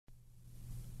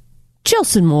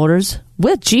Chilson Motors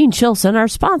with Gene Chilson are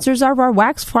sponsors of our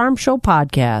Wax Farm Show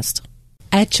podcast.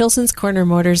 At Chilson's Corner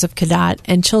Motors of Cadott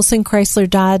and Chilson Chrysler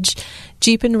Dodge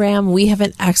Jeep and Ram, we have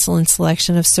an excellent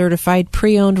selection of certified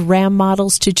pre-owned Ram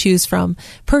models to choose from.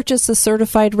 Purchase a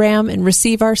certified Ram and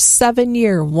receive our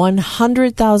 7-year,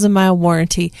 100,000-mile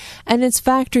warranty and its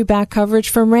factory-back coverage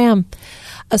from Ram.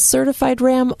 A certified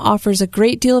Ram offers a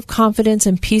great deal of confidence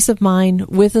and peace of mind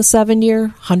with a 7-year,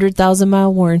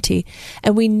 100,000-mile warranty.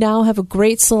 And we now have a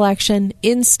great selection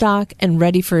in stock and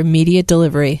ready for immediate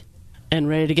delivery. And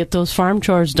ready to get those farm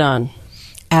chores done.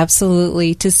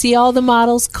 Absolutely. To see all the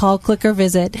models, call, click, or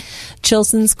visit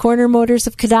Chilson's Corner Motors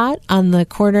of Cadott on the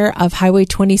corner of Highway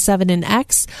 27 and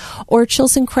X, or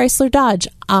Chilson Chrysler Dodge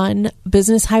on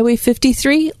Business Highway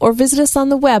 53, or visit us on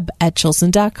the web at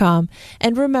chilson.com.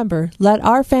 And remember, let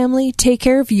our family take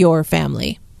care of your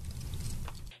family.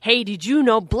 Hey, did you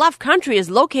know Bluff Country is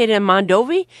located in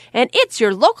Mondovi? And it's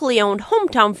your locally owned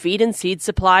hometown feed and seed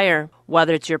supplier.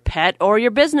 Whether it's your pet or your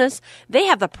business, they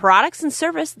have the products and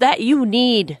service that you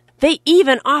need. They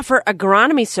even offer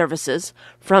agronomy services,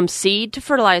 from seed to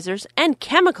fertilizers and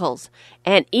chemicals,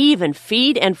 and even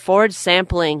feed and forage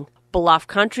sampling. Bluff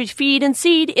Country Feed and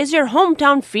Seed is your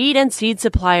hometown feed and seed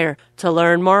supplier. To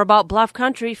learn more about Bluff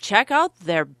Country, check out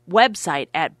their website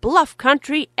at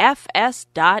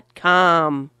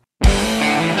bluffcountryfs.com.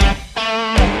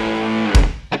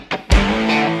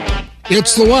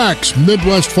 It's the Wax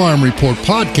Midwest Farm Report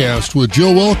podcast with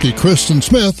Joe Welke, Kristen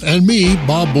Smith, and me,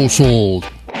 Bob Bosold.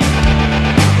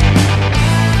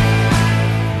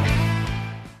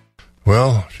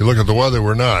 Well, if you look at the weather,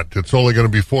 we're not. It's only going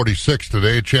to be 46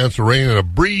 today, a chance of rain and a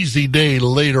breezy day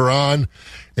later on.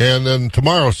 And then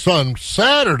tomorrow, sun,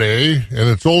 Saturday, and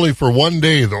it's only for one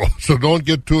day, though, so don't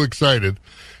get too excited.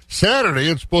 Saturday,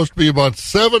 it's supposed to be about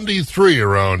 73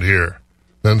 around here.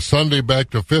 Then Sunday back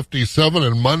to 57,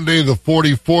 and Monday the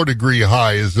 44-degree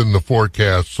high is in the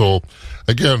forecast. So,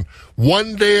 again,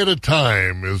 one day at a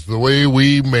time is the way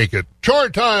we make it. Chore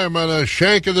time on a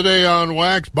Shank of the Day on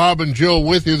Wax. Bob and Jill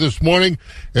with you this morning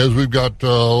as we've got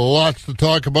lots to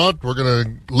talk about. We're going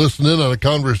to listen in on a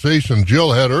conversation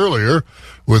Jill had earlier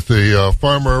with the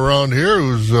farmer around here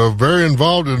who's very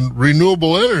involved in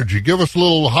renewable energy. Give us a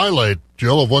little highlight,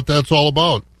 Jill, of what that's all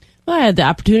about. Well, I had the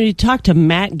opportunity to talk to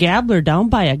Matt Gabler down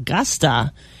by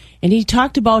Augusta, and he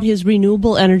talked about his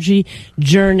renewable energy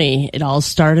journey. It all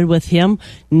started with him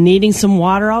needing some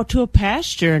water out to a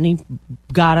pasture, and he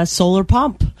got a solar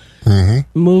pump. Mm-hmm.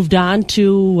 Moved on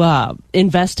to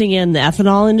investing in the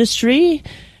ethanol industry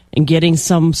and getting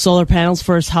some solar panels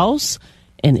for his house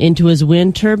and into his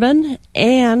wind turbine,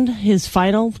 and his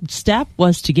final step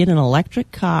was to get an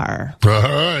electric car. All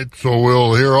right, so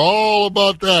we'll hear all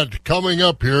about that coming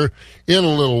up here in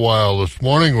a little while this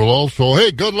morning. We'll also,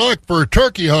 hey, good luck for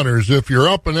turkey hunters. If you're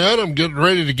up and at 'em, getting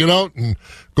ready to get out and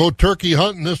go turkey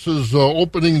hunting, this is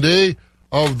opening day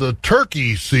of the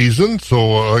turkey season.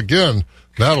 So, again,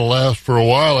 that'll last for a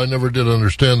while. I never did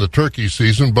understand the turkey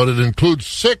season, but it includes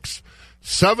 6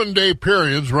 7-day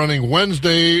periods running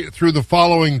Wednesday through the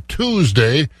following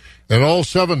Tuesday, and all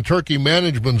 7 turkey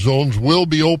management zones will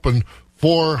be open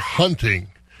for hunting.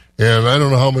 And I don't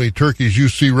know how many turkeys you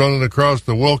see running across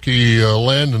the Welke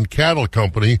Land and Cattle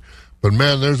Company, but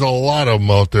man, there's a lot of them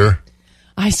out there.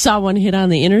 I saw one hit on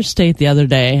the interstate the other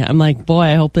day. I'm like, boy,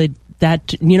 I hope and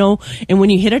when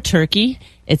you hit a turkey,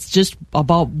 it's just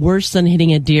about worse than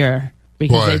hitting a deer,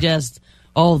 because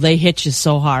Why? they hit you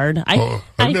so hard.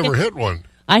 I've never hit one.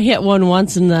 I hit one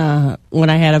once when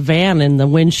I had a van in the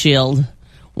windshield.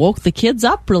 Woke the kids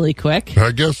up really quick.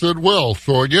 I guess it will.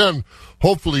 So again,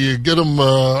 hopefully you get them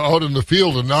out in the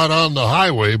field and not on the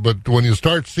highway. But when you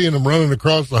start seeing them running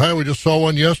across the highway, just saw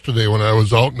one yesterday when I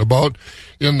was out and about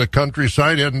in the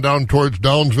countryside, heading down towards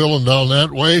Downsville and down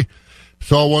that way.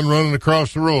 Saw one running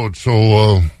across the road.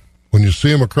 So when you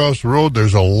see them across the road,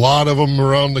 there's a lot of them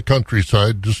around the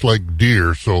countryside, just like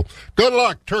deer. So good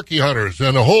luck, turkey hunters,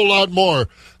 and a whole lot more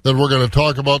that we're going to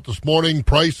talk about this morning.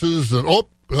 Prices and,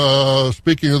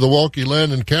 speaking of the Welke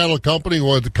Land and Cattle Company,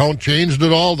 the count changed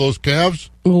at all, those calves?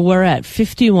 Well, we're at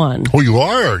 51. Oh, you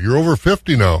are? You're over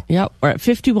 50 now. Yep, we're at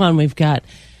 51. We've got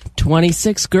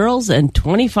 26 girls and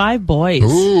 25 boys.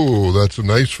 Ooh, that's a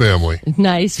nice family.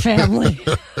 Nice family.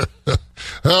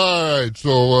 All right,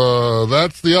 so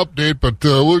that's the update, but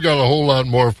we've got a whole lot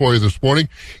more for you this morning,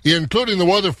 including the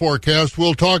weather forecast.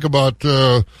 We'll talk about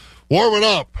warming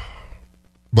up,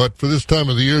 but for this time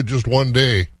of the year, just one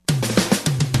day.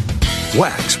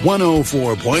 Wax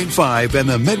 104.5 and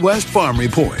the Midwest Farm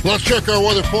Report. Let's check our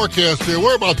weather forecast here.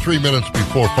 We're about 3 minutes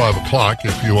before 5 o'clock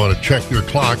if you want to check your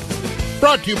clock.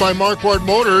 Brought to you by Marquardt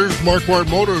Motors. Marquardt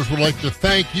Motors would like to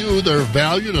thank you, their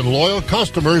valued and loyal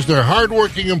customers, their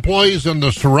hardworking employees, and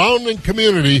the surrounding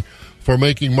community for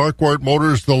making Marquardt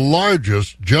Motors the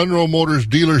largest General Motors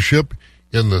dealership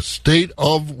in the state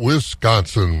of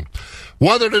Wisconsin.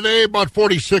 Weather today, about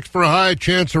 46 for a high,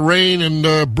 chance of rain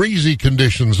and breezy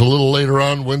conditions a little later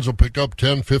on. Winds will pick up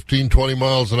 10, 15, 20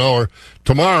 miles an hour.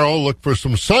 Tomorrow, look for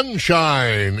some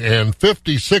sunshine and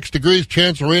 56 degrees.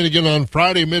 Chance of rain again on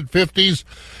Friday, mid-50s.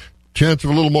 Chance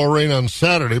of a little more rain on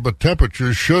Saturday, but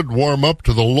temperatures should warm up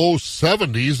to the low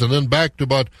 70s and then back to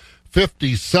about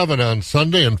 57 on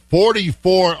Sunday and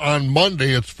 44 on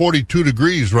Monday. It's 42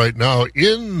 degrees right now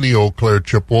in the Eau Claire,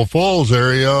 Chippewa Falls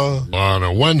area. On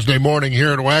a Wednesday morning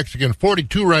here at Waxhagen,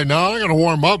 42 right now. Not going to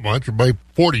warm up much, by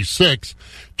 46.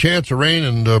 Chance of rain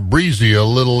and breezy a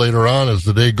little later on as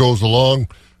the day goes along.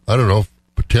 I don't know,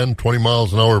 10, 20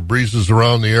 miles an hour breezes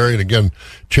around the area. And again,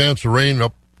 chance of rain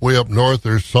way up north.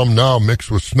 There's some now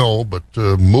mixed with snow, but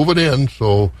moving in.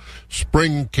 So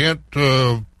spring can't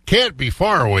be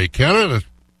far away, can it?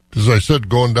 As I said,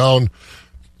 going down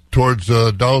towards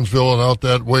Downsville and out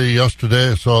that way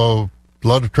yesterday, I saw a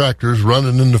lot of tractors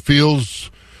running in the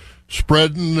fields,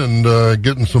 spreading and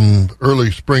getting some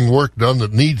early spring work done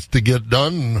that needs to get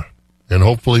done, and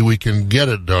hopefully we can get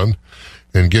it done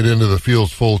and get into the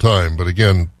fields full time. But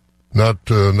again, not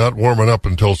warming up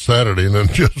until Saturday, and then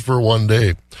just for one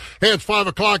day. Hey, it's 5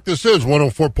 o'clock. This is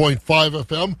 104.5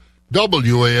 FM.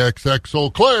 WAXX Eau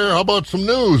Claire. How about some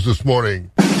news this morning?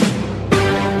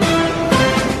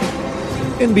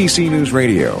 NBC News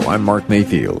Radio, I'm Mark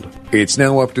Mayfield. It's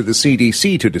now up to the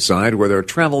CDC to decide whether a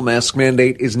travel mask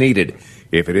mandate is needed.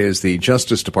 If it is, the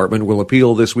Justice Department will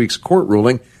appeal this week's court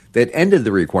ruling that ended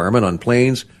the requirement on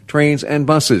planes, trains, and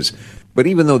buses. But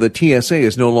even though the TSA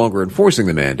is no longer enforcing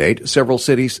the mandate, several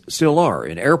cities still are,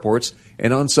 in airports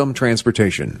and on some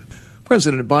transportation.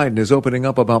 President Biden is opening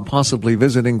up about possibly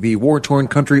visiting the war-torn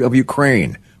country of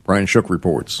Ukraine. Brian Shook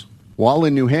reports. While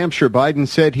in New Hampshire, Biden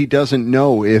said he doesn't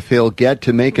know if he'll get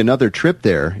to make another trip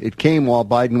there. It came while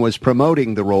Biden was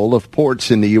promoting the role of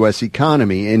ports in the U.S.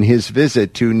 economy in his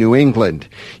visit to New England.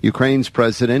 Ukraine's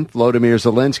President Volodymyr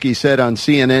Zelensky said on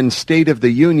CNN's State of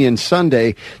the Union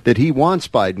Sunday that he wants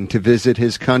Biden to visit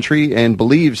his country and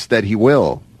believes that he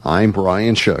will. I'm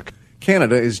Brian Shook.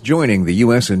 Canada is joining the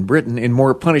U.S. and Britain in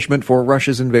more punishment for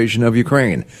Russia's invasion of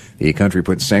Ukraine. The country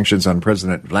put sanctions on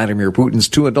President Vladimir Putin's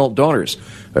 2 adult daughters.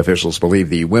 Officials believe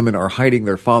the women are hiding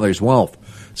their father's wealth.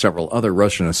 Several other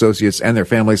Russian associates and their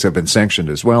families have been sanctioned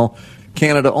as well.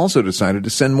 Canada also decided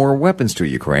to send more weapons to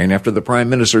Ukraine after the Prime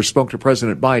Minister spoke to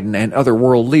President Biden and other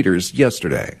world leaders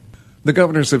yesterday. The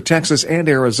governors of Texas and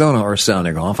Arizona are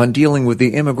sounding off on dealing with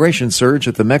the immigration surge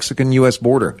at the Mexican-U.S.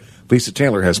 border. Lisa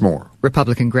Taylor has more.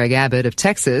 Republican Greg Abbott of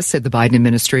Texas said the Biden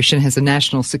administration has a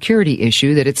national security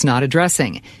issue that it's not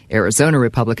addressing. Arizona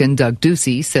Republican Doug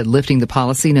Ducey said lifting the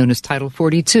policy known as Title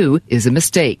 42 is a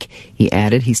mistake. He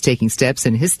added he's taking steps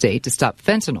in his state to stop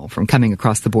fentanyl from coming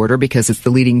across the border because it's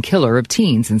the leading killer of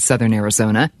teens in southern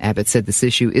Arizona. Abbott said this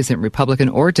issue isn't Republican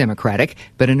or Democratic,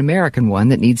 but an American one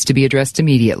that needs to be addressed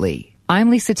immediately. I'm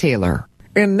Lisa Taylor.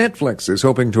 And Netflix is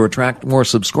hoping to attract more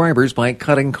subscribers by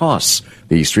cutting costs.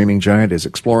 The streaming giant is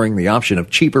exploring the option of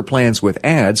cheaper plans with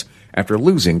ads after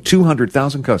losing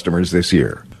 200,000 customers this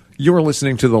year. You're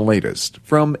listening to the latest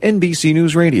from NBC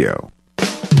News Radio.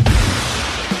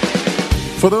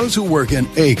 For those who work in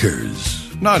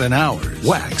acres, not in hours,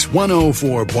 Wax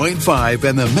 104.5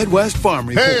 and the Midwest Farm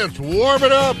Report. Hey, it's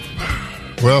warming up.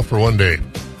 Well, for one day.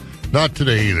 Not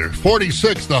today either.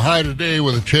 46 the high today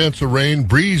with a chance of rain.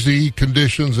 Breezy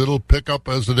conditions. It'll pick up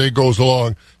as the day goes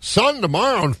along. Sun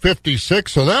tomorrow and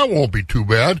 56, so that won't be too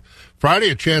bad. Friday,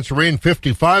 a chance of rain,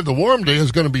 55. The warm day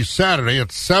is going to be Saturday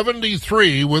at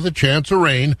 73 with a chance of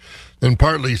rain. Then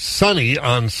partly sunny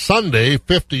on Sunday,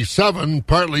 57.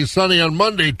 Partly sunny on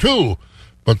Monday, too.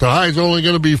 But the high is only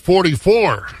going to be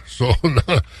 44, so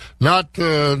not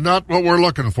what we're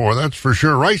looking for, that's for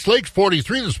sure. Rice Lake's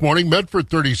 43 this morning, Medford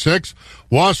 36,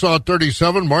 Wausau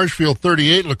 37, Marshfield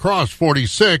 38, La Crosse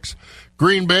 46,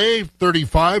 Green Bay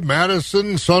 35,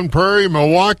 Madison, Sun Prairie,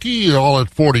 Milwaukee, all at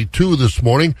 42 this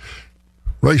morning.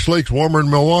 Rice Lake's warmer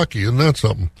than Milwaukee, isn't that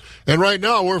something? And right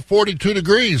now we're 42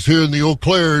 degrees here in the Eau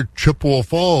Claire, Chippewa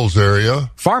Falls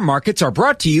area. Farm markets are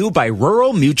brought to you by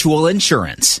Rural Mutual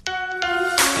Insurance.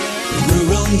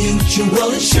 Rural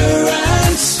Mutual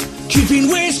Insurance, keeping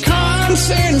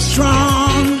Wisconsin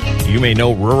strong. You may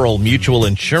know Rural Mutual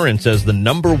Insurance as the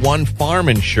 #1 farm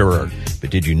insurer. But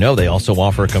did you know they also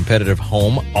offer competitive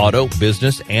home, auto,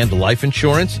 business, and life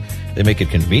insurance? They make it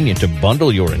convenient to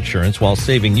bundle your insurance while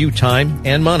saving you time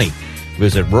and money.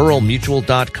 Visit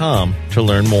ruralmutual.com to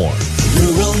learn more.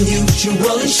 Rural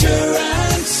Mutual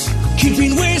Insurance,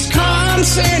 keeping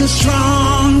Wisconsin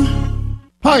strong.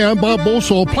 Hi, I'm Bob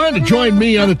Bosel. Plan to join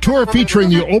me on a tour featuring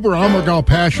the Oberammergau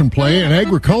Passion Play and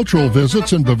agricultural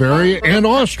visits in Bavaria and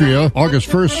Austria, August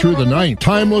 1st through the 9th.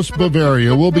 Timeless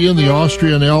Bavaria will be in the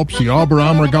Austrian Alps. The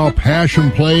Oberammergau Passion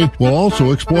Play will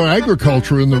also explore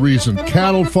agriculture in the region,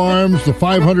 cattle farms, the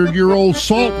 500-year-old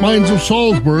salt mines of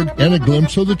Salzburg, and a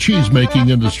glimpse of the cheese-making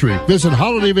industry. Visit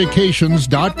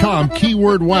holidayvacations.com,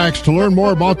 keyword wax, to learn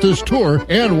more about this tour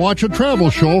and watch a travel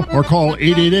show, or call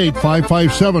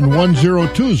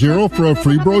 888-557-1020 for a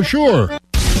free brochure. The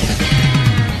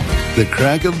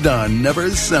crack of dawn never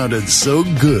sounded so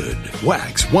good.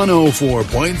 Wax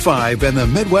 104.5 and the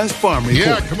Midwest Farm Report.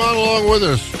 Yeah, come on along with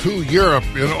us to Europe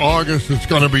in August. It's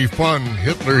going to be fun.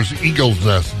 Hitler's Eagle's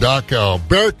Nest, Dachau,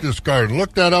 Berchtesgaden.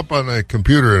 Look that up on the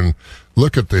computer and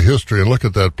look at the history and look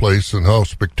at that place and how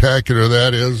spectacular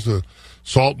that is. The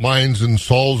salt mines in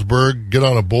Salzburg. Get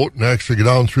on a boat and actually get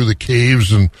down through the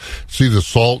caves and see the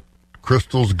salt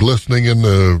crystals glistening in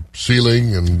the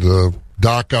ceiling, and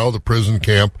Dachau, the prison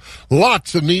camp.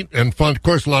 Lots of neat and fun. Of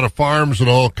course, a lot of farms and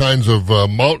all kinds of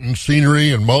mountain scenery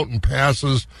and mountain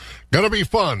passes. Going to be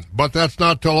fun, but that's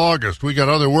not till August. We got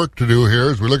other work to do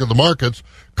here as we look at the markets,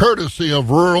 courtesy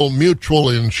of Rural Mutual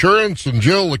Insurance. And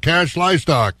Jill, the cash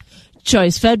livestock.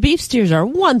 Choice fed beef steers are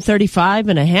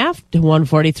 $135.5 to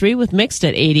 $143, with mixed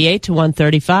at $88 to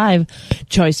 $135.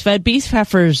 Choice fed beef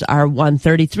heifers are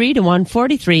 $133 to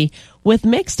 $143, with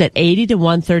mixed at $80 to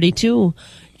 $132.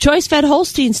 Choice fed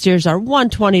Holstein steers are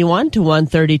 $121 to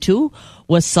 $132,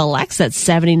 with selects at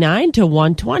 $79 to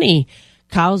 $120.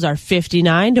 Cows are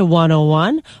 $59 to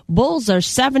 $101. Bulls are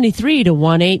 $73 to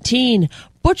 $118.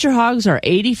 Butcher hogs are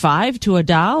 $85 to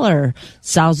 $1.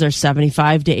 Sows are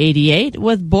 $75 to $88,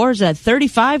 with boars at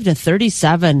 $35 to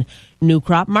 $37. New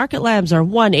crop market lambs are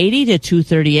 $180 to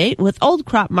 $238, with old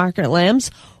crop market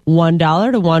lambs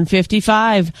 $1 to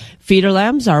 $155. Feeder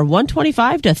lambs are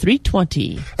 $125 to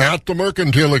 $320. At the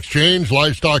Mercantile Exchange,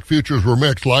 livestock futures were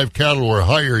mixed. Live cattle were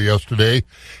higher yesterday.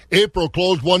 April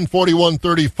closed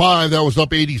 141.35. That was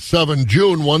up 87.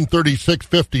 June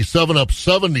 136.57, up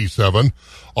 77.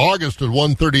 August at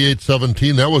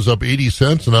 138.17. That was up 80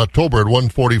 cents. And October at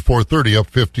 144.30, up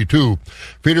 52.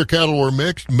 Feeder cattle were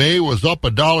mixed. May was up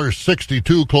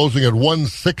 $1.62, closing at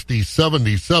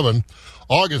 160.77.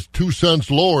 August 2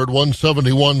 cents lower at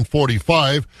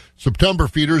 171.45. September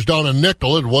feeders down a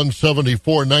nickel at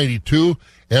 174.92,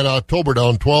 and October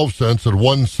down 12 cents at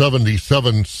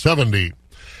 177.70.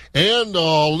 And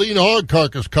lean hog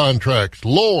carcass contracts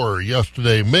lower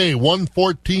yesterday. May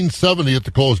 114.70 at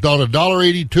the close, down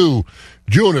 $1.82.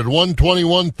 June at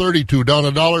 121.32, down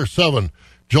 $1.07.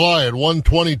 July at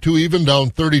 122 even, down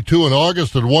 32. And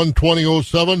August at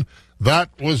 120.07. That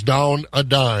was down a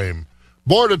dime.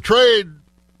 Board of Trade,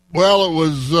 well, it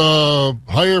was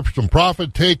higher, some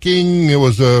profit taking. It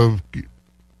was kind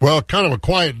of a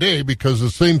quiet day because the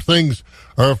same things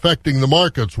are affecting the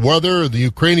markets. Weather, the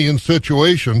Ukrainian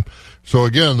situation. So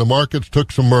again, the markets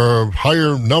took some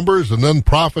higher numbers and then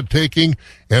profit taking.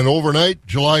 And overnight,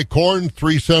 July corn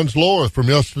 3 cents lower from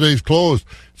yesterday's close,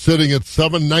 sitting at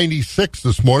 $7.96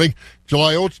 this morning.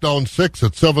 July oats down 6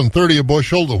 at $7.30 a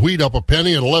bushel. The wheat up a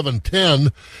penny at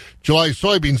 $11.10. July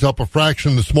soybeans up a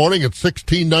fraction this morning at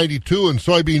 $16.92, and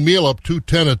soybean meal up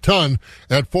 $2.10 a ton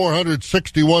at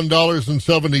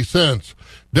 $461.70.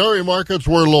 Dairy markets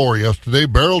were lower yesterday.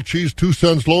 Barrel cheese 2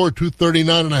 cents lower,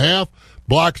 $2.39.5.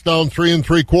 Blocks down 3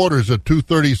 3/4 at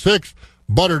 $2.36.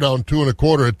 Butter down 2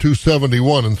 1/4 at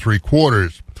 $2.71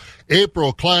 3/4.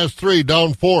 April class 3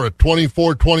 down 4 at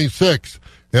 $24.26.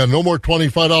 Yeah, no more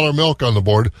 $25 milk on the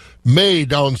board. May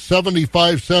down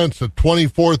 75 cents at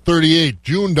 $24.38.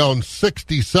 June down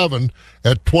 67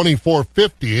 at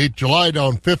 $24.58. July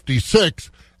down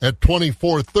 56 at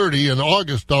 $24.30. And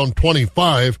August down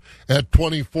 25 at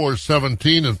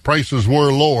 $24.17. And prices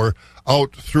were lower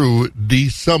out through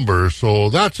December. So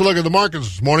that's a look at the markets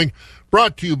this morning.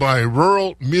 Brought to you by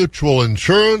Rural Mutual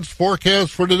Insurance.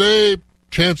 Forecast for today,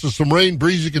 chance of some rain,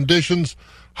 breezy conditions.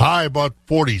 High about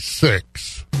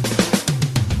 46.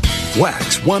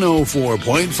 Wax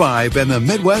 104.5 and the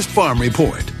Midwest Farm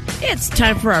Report. It's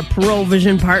time for our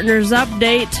ProVision Partners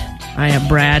update. I have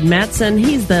Brad Metzen.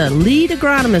 He's the lead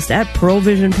agronomist at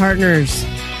ProVision Partners.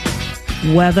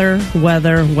 Weather.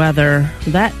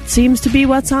 That seems to be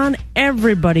what's on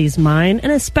everybody's mind,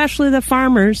 and especially the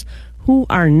farmers who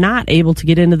are not able to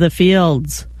get into the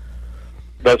fields.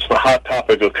 That's the hot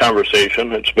topic of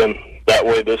conversation. It's been that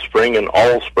way this spring and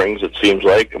all springs, it seems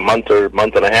like. A month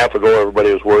and a half ago,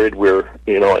 everybody was worried we're,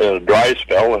 in a dry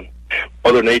spell, and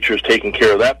Mother Nature's taking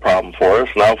care of that problem for us.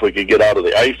 Now, if we could get out of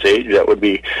the ice age, that would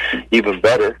be even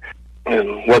better.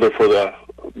 And weather for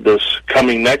this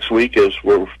coming next week is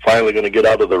we're finally going to get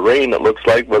out of the rain, it looks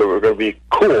like, but we're going to be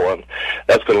cool, and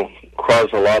that's going to cause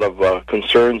a lot of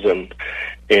concerns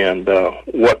and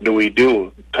what do we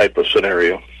do type of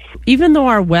scenario. Even though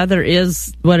our weather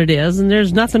is what it is, and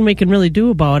there's nothing we can really do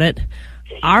about it,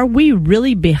 are we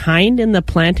really behind in the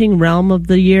planting realm of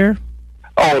the year?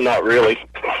 Oh, not really.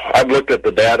 I've looked at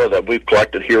the data that we've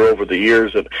collected here over the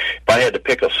years, and if I had to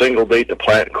pick a single date to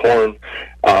plant corn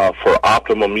for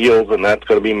optimum yields, and that's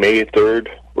going to be May 3rd,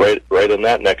 right in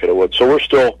that neck of the woods. So we're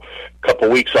still a couple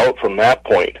weeks out from that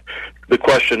point. The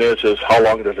question is how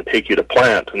long does it take you to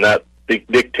plant, and that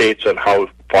dictates on how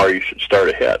far you should start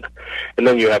ahead. And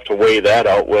then you have to weigh that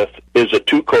out with, is it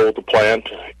too cold to plant?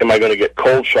 Am I going to get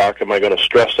cold shock? Am I going to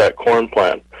stress that corn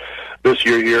plant? This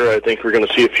year here, I think we're going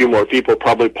to see a few more people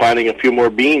probably planting a few more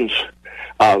beans.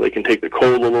 They can take the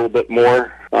cold a little bit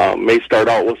more. May start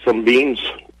out with some beans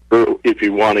if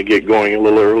you want to get going a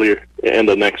little earlier, end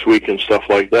of next week and stuff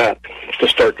like that, to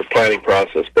start the planting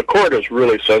process. But corn is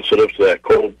really sensitive to that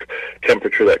cold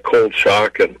temperature, that cold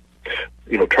shock, and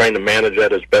trying to manage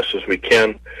that as best as we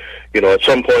can. At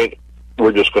some point,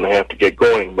 we're just going to have to get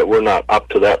going, but we're not up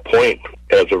to that point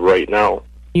as of right now.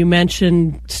 You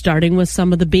mentioned starting with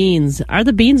some of the beans. Are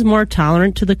the beans more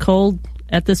tolerant to the cold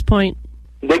at this point?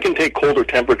 They can take colder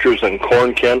temperatures than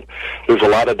corn can. There's a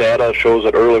lot of data shows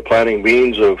that early planting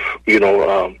beans do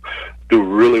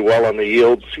really well on the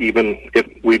yields, even if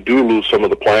we do lose some of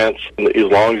the plants, as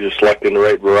long as you're selecting the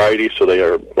right variety so they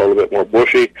are a little bit more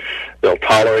bushy. They'll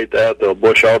tolerate that. They'll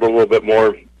bush out a little bit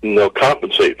more, and they'll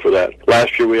compensate for that.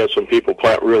 Last year we had some people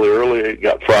plant really early. It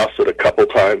got frosted a couple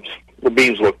times. The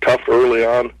beans looked tough early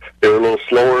on. They were a little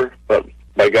slower, but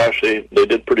by gosh, they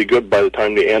did pretty good by the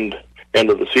time the end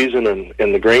of the season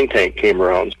and the grain tank came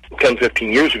around. 10,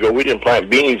 15 years ago, we didn't plant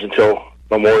beans until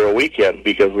Memorial Weekend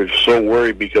because we were so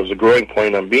worried because the growing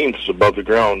point on beans is above the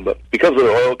ground. But because of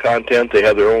their oil content, they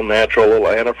have their own natural little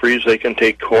antifreeze. They can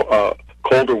take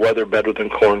colder weather better than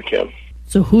corn can.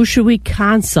 So who should we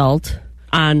consult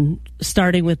on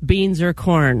starting with beans or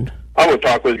corn? I would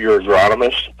talk with your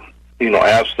agronomist.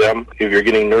 Ask them if you're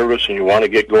getting nervous and you want to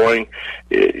get going.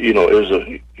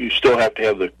 You still have to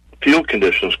have the field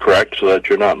conditions correct so that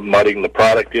you're not mudding the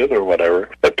product in or whatever.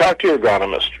 But talk to your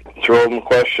agronomist. Throw them a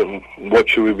question. What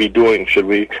should we be doing? Should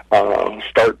we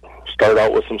start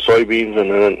out with some soybeans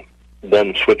and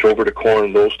then switch over to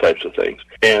corn, those types of things?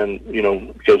 And,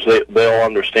 because they'll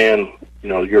understand,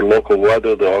 your local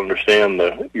weather, they'll understand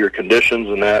your conditions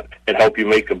and that, and help you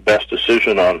make the best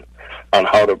decision on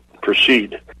how to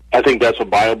proceed. I think that's a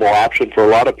viable option for a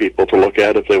lot of people to look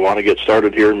at if they want to get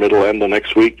started here in middle end of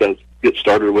next week. Get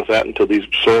started with that until these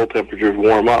soil temperatures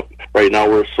warm up. Right now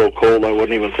we're so cold I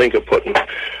wouldn't even think of putting a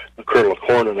kernel of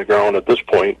corn in the ground at this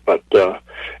point, but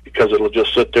because it'll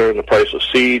just sit there in the price of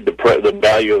seed, the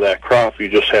value of that crop, you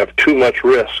just have too much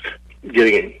risk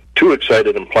getting too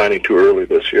excited and planting too early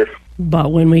this year.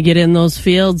 But when we get in those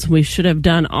fields, we should have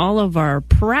done all of our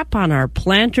prep on our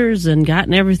planters and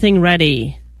gotten everything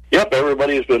ready. Yep,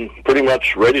 everybody's been pretty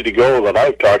much ready to go that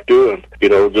I've talked to, and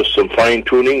just some fine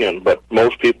tuning. But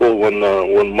most people, when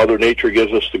Mother Nature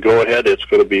gives us the go ahead, it's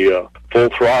going to be full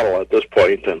throttle at this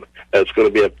point, and it's going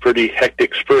to be a pretty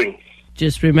hectic spring.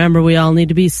 Just remember, we all need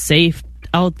to be safe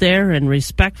out there and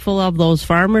respectful of those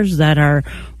farmers that are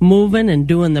moving and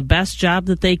doing the best job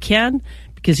that they can,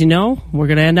 because we're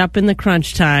going to end up in the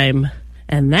crunch time.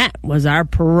 And that was our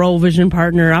ProVision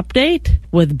Partner Update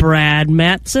with Brad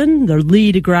Matson, the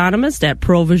lead agronomist at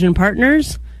ProVision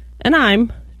Partners. And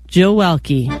I'm Jill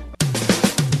Welke.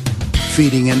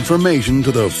 Feeding information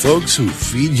to the folks who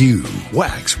feed you.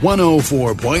 Wax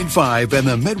 104.5 and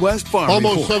the Midwest Farm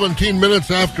Almost Report. 17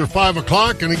 minutes after 5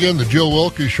 o'clock. And again, the Jill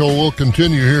Welke Show will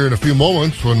continue here in a few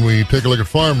moments when we take a look at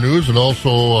farm news and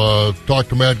also talk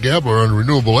to Matt Gabler on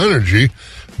renewable energy.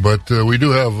 But we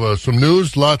do have some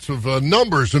news, lots of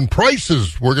numbers and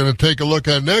prices we're going to take a look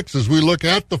at next as we look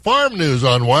at the farm news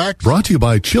on Wax. Brought to you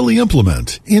by Chili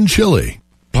Implement in Chile.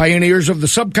 Pioneers of the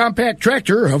subcompact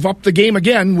tractor have upped the game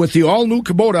again with the all-new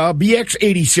Kubota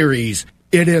BX80 series.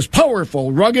 It is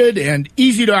powerful, rugged, and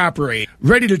easy to operate,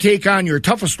 ready to take on your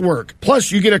toughest work. Plus,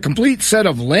 you get a complete set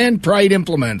of Land Pride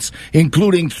implements,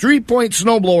 including 3-point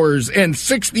snowblowers and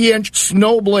 60-inch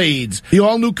snow blades. The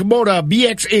all-new Kubota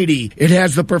BX80. It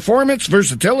has the performance,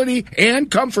 versatility,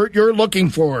 and comfort you're looking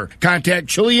for. Contact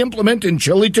Chili Implement in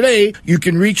Chile today. You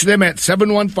can reach them at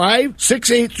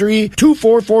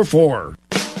 715-683-2444.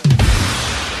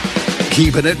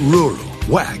 Keeping it rural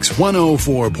Wax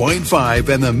 104.5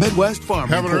 and the Midwest Farm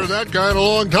Haven't Report. heard that guy in a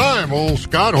long time. Old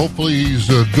Scott, hopefully he's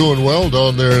doing well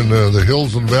down there in the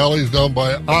hills and valleys down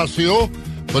by Osseo.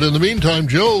 But in the meantime,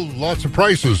 Jill, lots of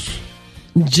prices.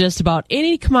 Just about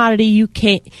any commodity you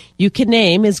can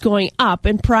name is going up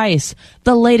in price.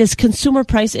 The latest Consumer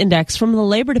Price Index from the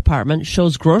Labor Department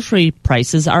shows grocery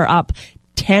prices are up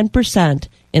 10%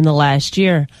 in the last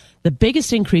year, the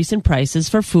biggest increase in prices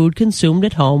for food consumed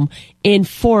at home in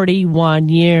 41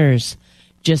 years.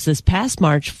 Just this past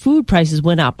March, food prices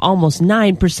went up almost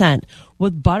 9%,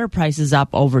 with butter prices up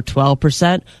over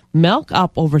 12%, milk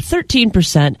up over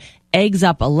 13%, eggs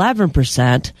up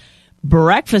 11%,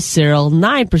 breakfast cereal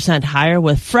 9% higher,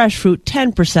 with fresh fruit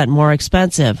 10% more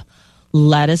expensive.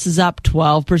 Lettuce is up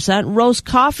 12%, roast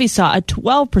coffee saw a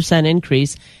 12%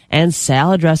 increase, and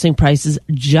salad dressing prices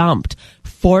jumped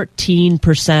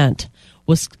 14%.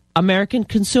 With American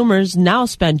consumers now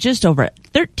spend just over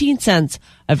 13 cents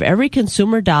of every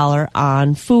consumer dollar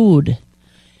on food.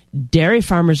 Dairy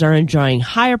farmers are enjoying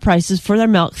higher prices for their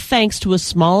milk thanks to a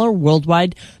smaller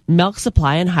worldwide milk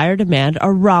supply and higher demand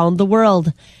around the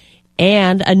world.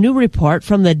 And a new report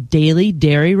from the Daily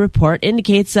Dairy Report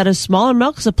indicates that a smaller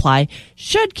milk supply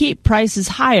should keep prices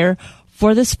higher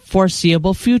for this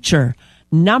foreseeable future.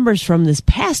 Numbers from this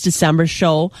past December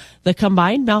show the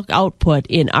combined milk output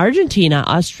in Argentina,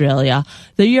 Australia,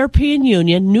 the European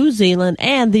Union, New Zealand,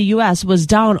 and the U.S. was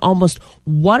down almost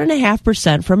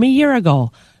 1.5% from a year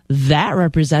ago. That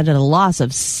represented a loss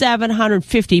of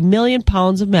 750 million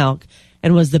pounds of milk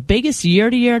and was the biggest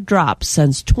year-to-year drop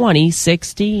since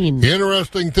 2016.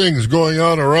 Interesting things going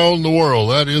on around the world,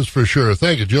 that is for sure.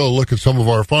 Thank you, Jill. Look at some of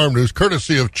our farm news,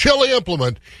 courtesy of Chili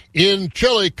Implement in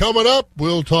Chile. Coming up,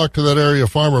 we'll talk to that area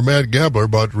farmer, Matt Gabler,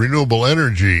 about renewable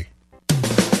energy.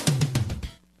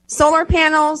 Solar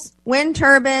panels, wind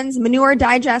turbines, manure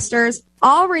digesters,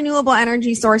 all renewable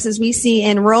energy sources we see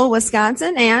in rural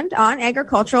Wisconsin and on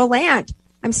agricultural land.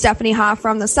 I'm Stephanie Hoff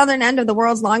from the southern end of the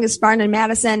world's longest barn in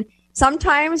Madison.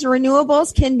 Sometimes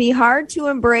renewables can be hard to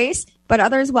embrace, but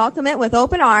others welcome it with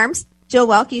open arms. Jill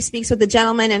Welke speaks with a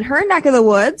gentleman in her neck of the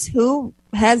woods who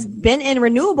has been in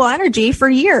renewable energy for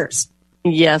years.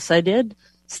 Yes, I did.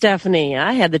 Stephanie,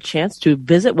 I had the chance to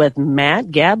visit with Matt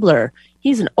Gabler.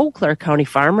 He's an Eau Claire County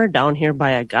farmer down here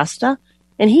by Augusta,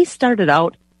 and he started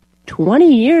out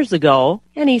 20 years ago,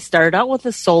 and he started out with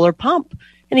a solar pump,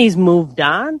 and he's moved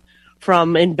on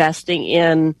from investing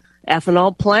in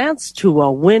ethanol plants to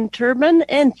a wind turbine,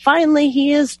 and finally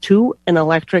he is to an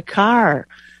electric car.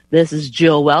 This is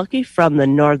Jill Welke from the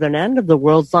northern end of the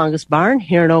world's longest barn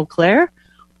here in Eau Claire.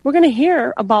 We're going to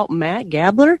hear about Matt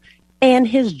Gabler and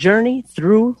his journey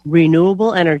through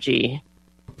renewable energy.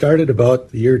 Started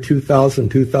about the year 2000,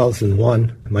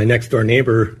 2001. My next door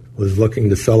neighbor was looking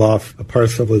to sell off a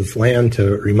parcel of his land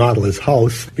to remodel his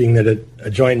house. Being that it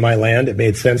adjoined my land, it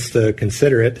made sense to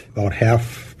consider it. About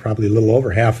half, probably a little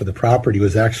over half of the property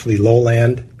was actually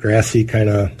lowland, grassy, kind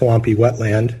of swampy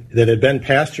wetland that had been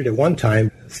pastured at one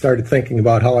time. Started thinking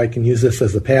about how I can use this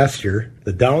as a pasture.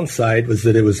 The downside was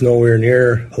that it was nowhere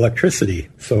near electricity.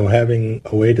 So having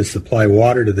a way to supply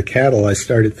water to the cattle, I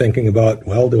started thinking about,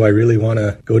 well, do I really want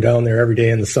to go down there every day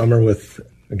in the summer with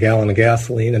a gallon of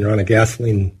gasoline and run a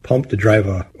gasoline pump to drive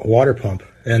a water pump?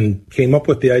 And came up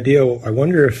with the idea, I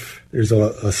wonder if there's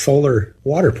a solar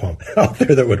water pump out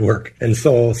there that would work. And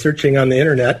so searching on the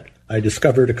internet, I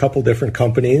discovered a couple different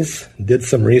companies, did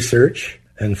some research,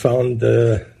 and found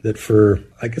that for,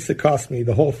 I guess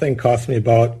the whole thing cost me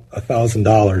about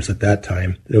 $1,000 at that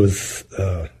time. It was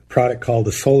a product called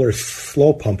a solar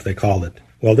slow pump, they called it.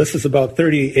 Well, this is about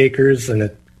 30 acres,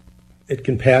 and it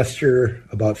can pasture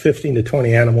about 15 to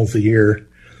 20 animals a year.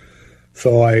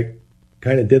 So I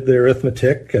kind of did the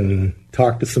arithmetic and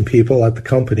talked to some people at the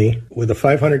company. With a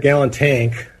 500-gallon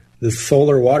tank, this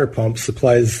solar water pump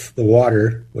supplies the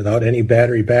water without any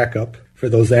battery backup for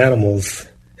those animals,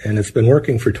 and it's been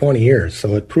working for 20 years,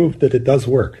 so it proved that it does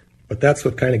work. But that's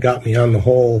what kind of got me on the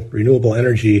whole renewable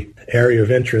energy area of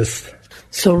interest.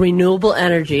 So renewable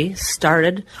energy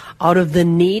started out of the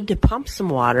need to pump some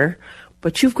water,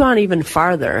 but you've gone even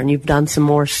farther and you've done some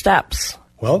more steps.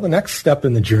 Well, the next step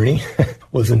in the journey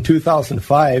was in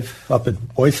 2005 up at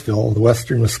Boyceville, the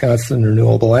Western Wisconsin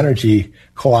Renewable Energy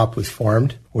Co-op was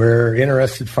formed, where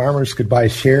interested farmers could buy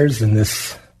shares in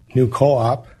this new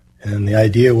co-op. And the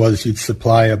idea was you'd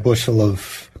supply a bushel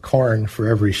of corn for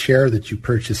every share that you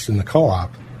purchased in the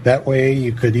co-op. That way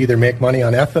you could either make money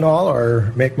on ethanol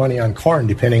or make money on corn,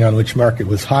 depending on which market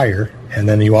was higher. And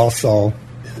then you also,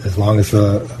 as long as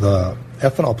the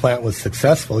ethanol plant was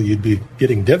successful, you'd be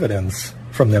getting dividends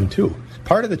from them too.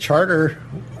 Part of the charter,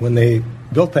 when they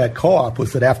built that co-op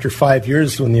was that after 5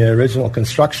 years, when the original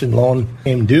construction loan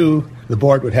came due, the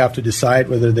board would have to decide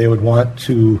whether they would want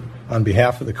to, on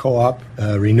behalf of the co-op,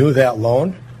 renew that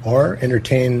loan or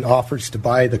entertain offers to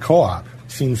buy the co-op.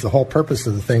 Seems the whole purpose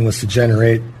of the thing was to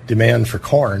generate demand for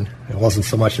corn. It wasn't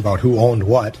so much about who owned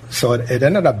what. So it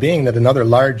ended up being that another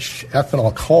large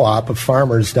ethanol co-op of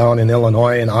farmers down in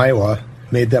Illinois and Iowa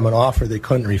made them an offer they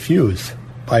couldn't refuse.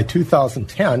 By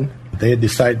 2010, they had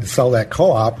decided to sell that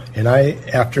co-op, and I,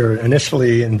 after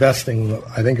initially investing,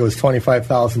 I think it was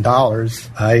 $25,000,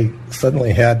 I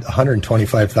suddenly had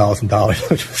 $125,000,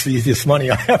 which was the easiest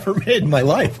money I ever made in my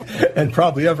life, and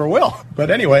probably ever will. But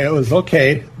anyway, it was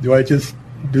okay. Do I just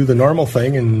do the normal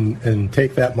thing and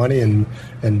take that money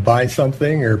and buy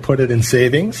something or put it in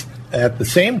savings? At the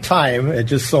same time, it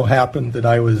just so happened that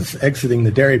I was exiting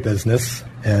the dairy business,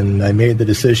 and I made the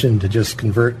decision to just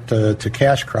convert to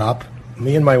cash crop.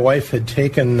 Me and my wife had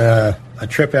taken a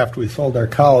trip after we sold our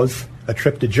cows, a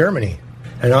trip to Germany.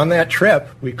 And on that trip,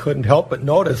 we couldn't help but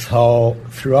notice how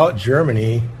throughout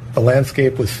Germany, the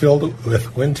landscape was filled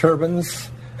with wind turbines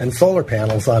and solar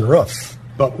panels on roofs.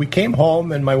 But we came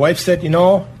home and my wife said,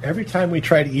 every time we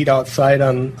try to eat outside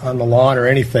on the lawn or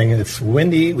anything, it's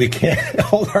windy, we can't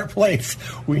hold our place.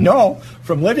 We know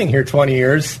from living here 20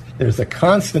 years, there's a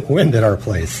constant wind at our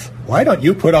place. Why don't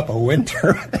you put up a wind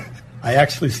turbine? I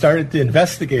actually started to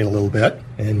investigate a little bit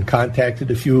and contacted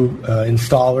a few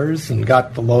installers and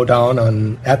got the lowdown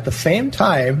on. At the same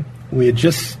time, we had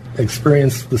just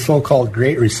experienced the so-called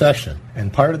Great Recession.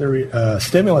 And part of the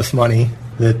stimulus money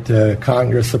that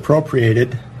Congress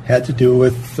appropriated had to do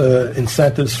with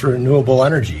incentives for renewable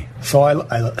energy. So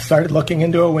I started looking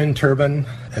into a wind turbine.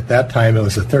 At that time, it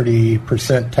was a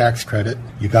 30% tax credit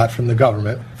you got from the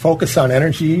government. Focus on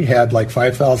Energy had like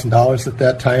 $5,000 at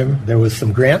that time. There was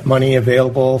some grant money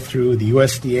available through the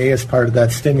USDA as part of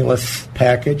that stimulus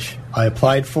package. I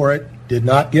applied for it, did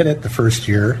not get it the first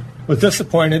year. Was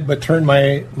disappointed, but turned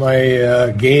my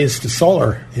gaze to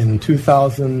solar. In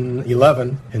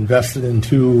 2011, invested in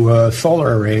 2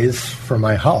 solar arrays for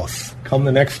my house. Come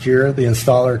the next year, the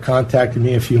installer contacted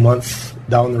me a few months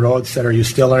down the road, said, "Are you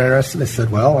still interested?" I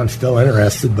said, "Well, I'm still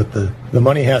interested, but the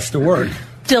money has to work."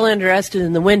 Still interested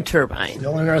in the wind turbine.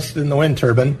 Still interested in the wind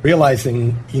turbine.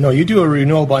 Realizing, you do a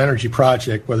renewable energy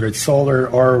project, whether it's solar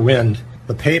or wind,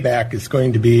 the payback is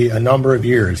going to be a number of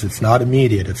years. It's not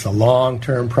immediate. It's a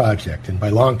long-term project. And by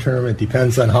long-term, it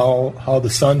depends on how the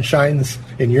sun shines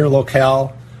in your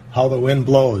locale, how the wind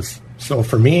blows. So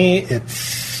for me,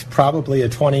 it's probably a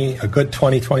good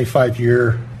 20,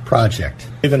 25-year project.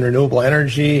 Even renewable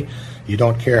energy, you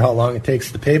don't care how long it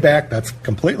takes to pay back. That's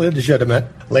completely legitimate.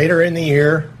 Later in the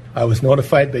year, I was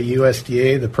notified by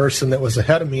USDA the person that was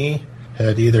ahead of me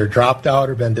had either dropped out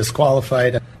or been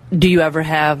disqualified. Do you ever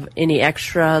have any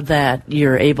extra that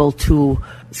you're able to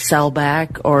sell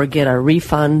back or get a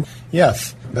refund?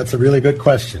 Yes, that's a really good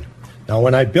question. Now,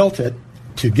 when I built it,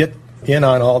 to get in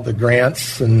on all the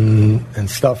grants and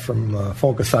stuff from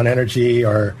Focus on Energy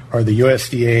or the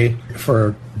USDA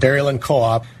for Dairyland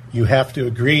Co-op, you have to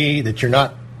agree that you're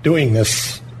not doing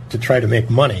this to try to make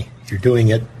money. You're doing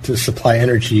it to supply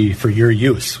energy for your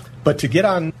use. But to get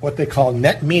on what they call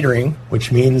net metering,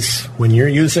 which means when you're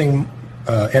using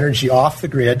energy off the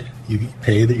grid, you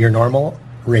pay your normal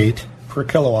rate per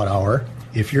kilowatt hour.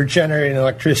 If you're generating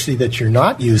electricity that you're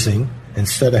not using,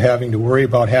 instead of having to worry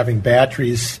about having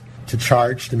batteries to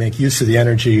charge to make use of the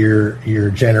energy you're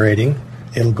generating,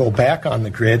 it'll go back on the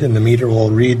grid and the meter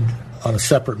will read on a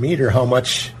separate meter how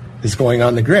much is going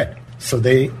on the grid. So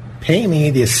they pay me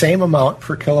the same amount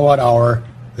per kilowatt hour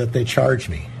that they charge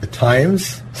me. At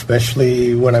times,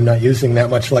 especially when I'm not using that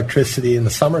much electricity in the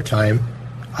summertime,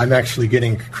 I'm actually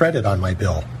getting credit on my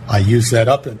bill. I use that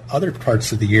up in other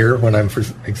parts of the year when I'm, for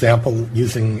example,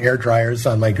 using air dryers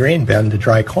on my grain bin to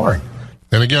dry corn.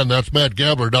 And again, that's Matt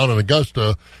Gabler down in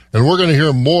Augusta, and we're going to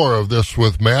hear more of this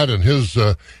with Matt and his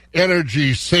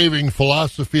energy-saving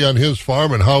philosophy on his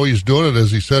farm and how he's doing it.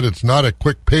 As he said, it's not a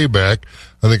quick payback.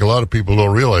 I think a lot of people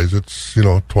don't realize it's,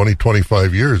 20,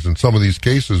 25 years in some of these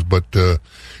cases, but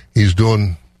he's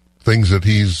doing things that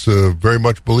he's very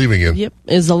much believing in. Yep,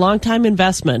 is a long-time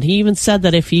investment. He even said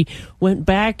that if he went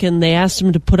back and they asked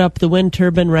him to put up the wind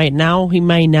turbine right now, he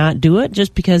might not do it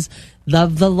just because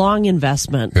of the long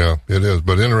investment. Yeah, it is,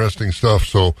 but interesting stuff.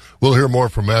 So we'll hear more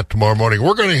from Matt tomorrow morning.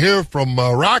 We're going to hear from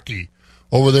Rocky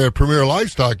over there at Premier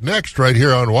Livestock next, right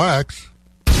here on Wax.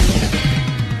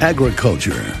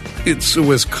 Agriculture. It's a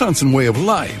Wisconsin way of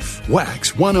life.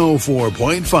 Wax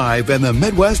 104.5 and the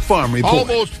Midwest Farm Report.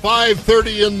 Almost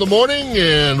 5:30 in the morning,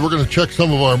 and we're going to check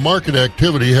some of our market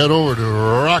activity. Head over to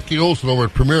Rocky Olson over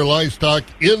at Premier Livestock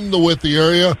in the Withee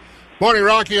area. Morning,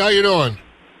 Rocky. How you doing?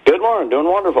 Good morning. Doing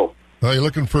wonderful. Are you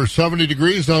looking for 70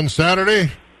 degrees on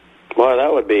Saturday? Well,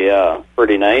 that would be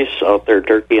pretty nice out there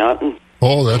turkey hunting.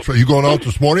 Oh, that's right. You going out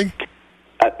this morning?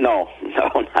 No,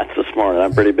 not this morning.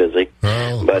 I'm pretty busy.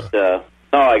 Oh, but, no,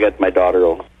 I got my daughter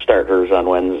will start hers on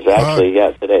Wednesday. Actually,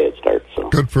 today it starts. So.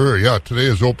 Good for her. Yeah, today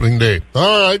is opening day.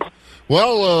 All right.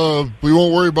 Well, we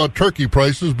won't worry about turkey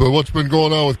prices, but what's been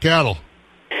going on with cattle?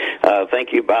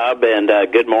 Thank you, Bob, and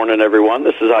good morning, everyone.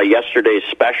 This is how yesterday's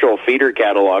special feeder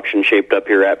cattle auction shaped up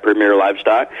here at Premier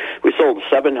Livestock. We sold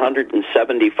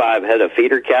 775 head of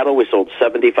feeder cattle. We sold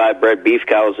 75 bred beef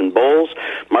cows and bulls.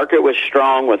 Market was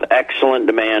strong with excellent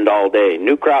demand all day.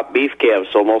 New crop beef calves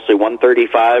sold mostly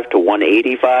 135 to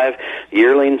 185.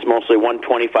 Yearlings mostly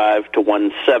 125 to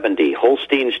 170.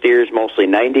 Holstein steers mostly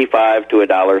 95 to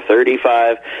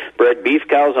 $1.35. Bred beef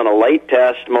cows on a light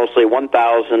test mostly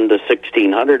 $1,000 to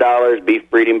 $1,600. Beef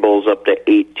breeding bulls up to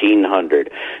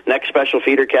 $1,800. Next special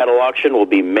feeder cattle auction will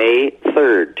be May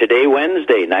 3rd. Today,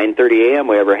 Wednesday, 9:30 a.m.,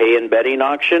 we have our hay and bedding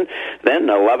auction. Then,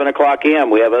 11 o'clock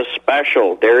a.m., we have a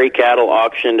special dairy cattle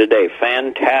auction today.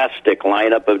 Fantastic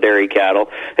lineup of dairy cattle.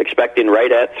 Expecting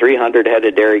right at 300 head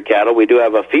of dairy cattle. We do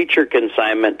have a feature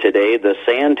consignment today, the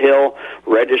Sandhill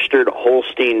Registered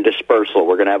Holstein Dispersal.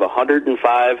 We're going to have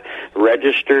 105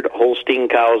 registered Holstein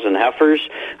cows and heifers,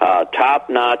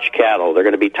 top-notch cattle. They're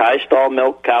going to be tie-stall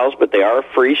milk cows, but they are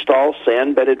freestall,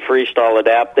 sand-bedded freestall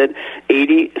adapted,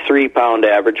 83-pound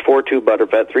average, 4.2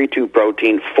 butterfat, 3.2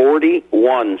 protein,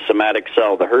 41 somatic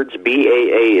cell. The herd's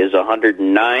BAA is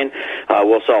 109.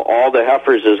 We'll sell all the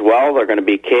heifers as well. They're going to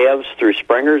be calves through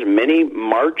springers, mini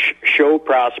March show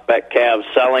prospect calves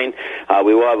selling.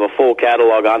 We will have a full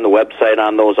catalog on the website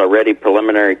on those already.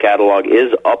 Preliminary catalog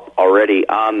is up already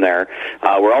on there.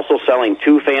 We're also selling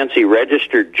 2 fancy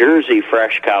registered Jersey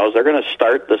fresh cows. They're going to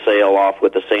start the sale off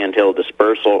with the Sandhill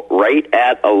Dispersal right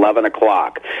at 11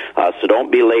 o'clock. So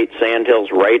don't be late.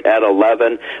 Sandhill's right at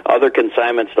 11. Other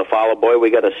consignments to follow. Boy,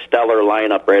 we got a stellar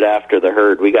lineup right after the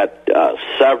herd. We got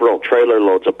several trailer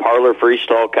loads of parlor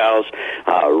freestall cows,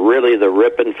 really the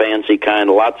ripping fancy kind,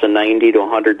 lots of 90 to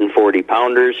 140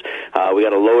 pounders. We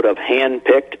got a load of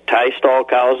hand-picked tie-stall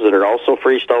cows that are also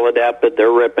freestall adapted.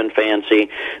 They're ripping fancy.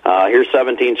 Here's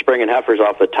 17 spring and heifers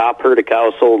off the top herd of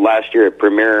cows sold last year at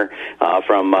Premier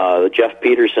from the Jeff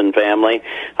Peterson family.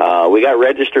 We got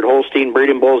registered Holstein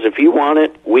breeding bulls. If you want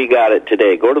it, we got it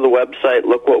today. Go to the website,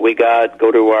 look what we got.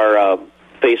 Go to our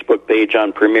Facebook page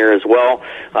on Premier as well.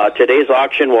 Today's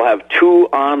auction will have 2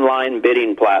 online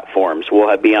bidding platforms.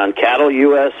 We'll be on Cattle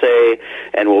USA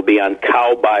and we'll be on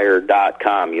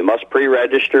cowbuyer.com. You must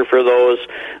pre-register for those.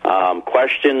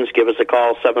 Questions, give us a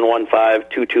call,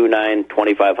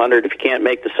 715-229-2500. If you can't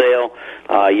make the sale,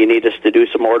 you need us to do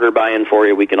some order buying for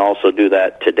you, we can also do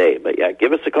that today. But yeah,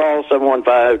 give us a call,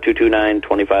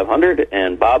 715-229-2500.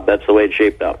 And Bob, that's the way it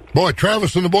shaped up. Boy,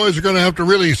 Travis and the boys are going to have to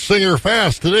really sing her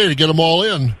fast today to get them all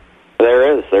in.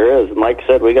 There is. And like I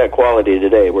said, we got quality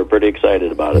today. We're pretty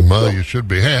excited about it. Well, you should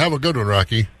be. Hey, have a good one,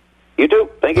 Rocky. You too.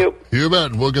 Thank you. You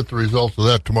bet. We'll get the results of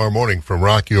that tomorrow morning from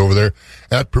Rocky over there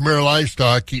at Premier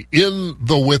Livestock in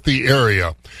the Withee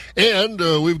area. And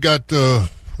we've got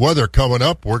weather coming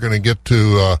up. We're going to get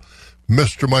to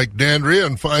Mr. Mike Dandria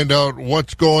and find out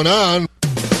what's going on.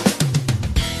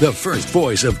 The first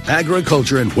voice of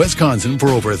agriculture in Wisconsin for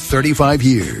over 35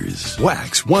 years.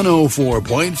 Wax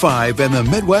 104.5 and the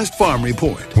Midwest Farm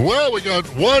Report. Well, we got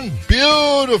one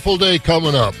beautiful day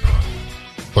coming up,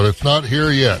 but it's not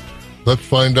here yet. Let's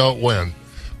find out when.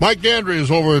 Mike Dandria is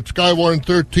over at Skywarn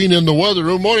 13 in the weather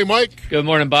room. Morning, Mike. Good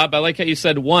morning, Bob. I like how you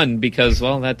said one because,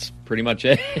 well, that's pretty much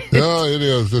it. Yeah, it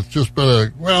is. It's just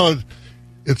been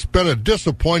it's been a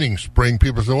disappointing spring.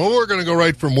 People say, well, we're going to go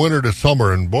right from winter to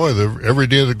summer. And, boy, every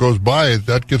day that goes by,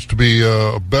 that gets to be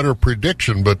a better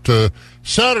prediction. But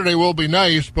Saturday will be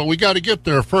nice, but we got to get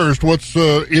there first. What's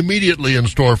immediately in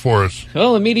store for us?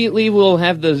 Well, immediately we'll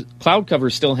have the cloud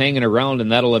cover still hanging around,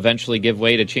 and that'll eventually give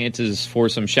way to chances for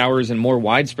some showers and more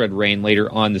widespread rain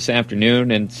later on this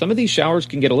afternoon. And some of these showers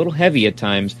can get a little heavy at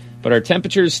times, but our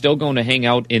temperature is still going to hang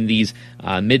out in these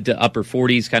mid to upper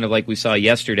 40s, kind of like we saw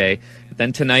yesterday.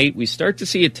 Then tonight, we start to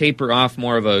see it taper off,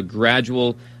 more of a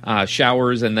gradual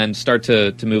showers, and then start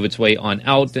to move its way on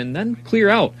out, and then clear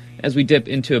out as we dip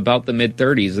into about the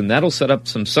mid-30s. And that'll set up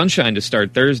some sunshine to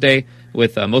start Thursday,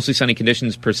 with mostly sunny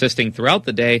conditions persisting throughout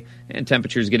the day and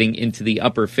temperatures getting into the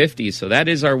upper 50s. So that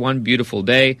is our one beautiful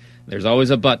day. There's always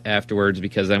a but afterwards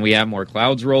because then we have more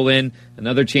clouds roll in.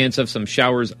 Another chance of some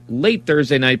showers late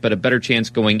Thursday night, but a better chance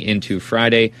going into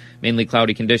Friday. Mainly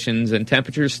cloudy conditions and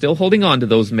temperatures still holding on to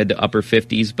those mid to upper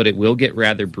 50s, but it will get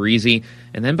rather breezy.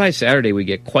 And then by Saturday, we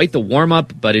get quite the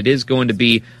warm-up, but it is going to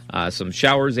be some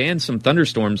showers and some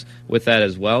thunderstorms with that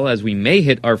as well, as we may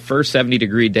hit our first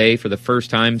 70-degree day for the first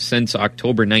time since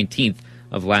October 19th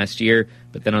of last year.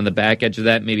 But then on the back edge of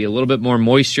that, maybe a little bit more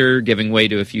moisture, giving way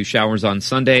to a few showers on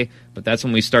Sunday. But that's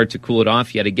when we start to cool it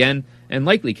off yet again, and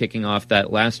likely kicking off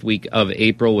that last week of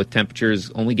April with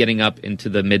temperatures only getting up into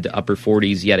the mid to upper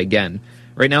 40s yet again.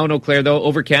 Right now in Eau Claire, though,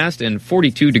 overcast and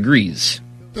 42 degrees.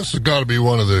 This has got to be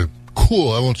one of the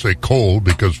cool, I won't say cold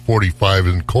because 45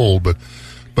 isn't cold, but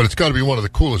it's got to be one of the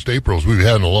coolest Aprils we've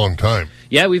had in a long time.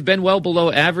 Yeah, we've been well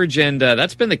below average, and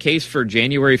that's been the case for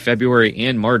January, February,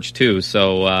 and March, too.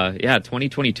 So,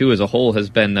 2022 as a whole has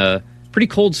been a pretty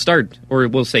cold start, or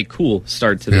we'll say cool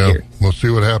start to the year. We'll see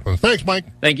what happens. Thanks, Mike.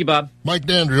 Thank you, Bob. Mike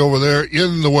Dandry over there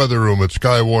in the weather room at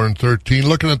Skywarn 13,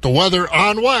 looking at the weather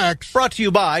on Wax. Brought to you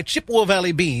by Chippewa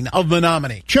Valley Bean of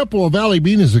Menominee. Chippewa Valley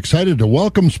Bean is excited to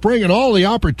welcome spring and all the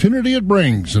opportunity it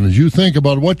brings. And as you think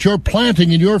about what you're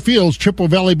planting in your fields, Chippewa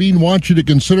Valley Bean wants you to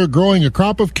consider growing a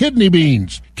crop of kidney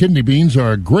beans. Kidney beans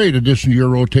are a great addition to your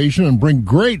rotation and bring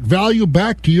great value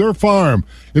back to your farm.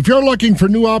 If you're looking for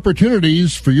new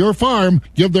opportunities for your farm,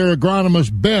 give their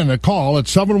agronomist Ben a call at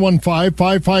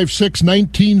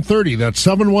 715-556-1930. That's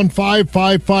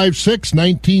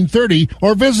 715-556-1930,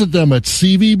 or visit them at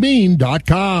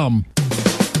cvbean.com.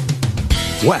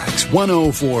 Wax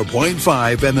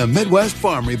 104.5 and the Midwest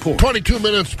Farm Report. 22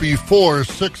 minutes before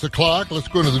 6 o'clock. Let's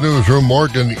go into the newsroom.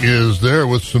 Morgan is there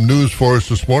with some news for us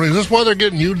this morning. Is this weather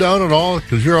getting you down at all?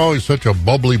 Because you're always such a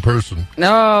bubbly person.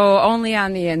 No, only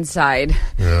on the inside.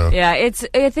 Yeah,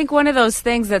 I think one of those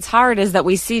things that's hard is that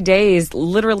we see days,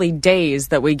 literally days,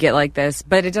 that we get like this,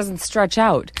 but it doesn't stretch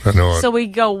out. I know it. So we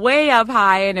go way up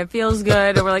high and it feels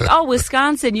good, and we're like, oh,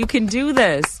 Wisconsin, you can do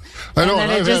this. I know, and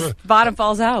then it just bottom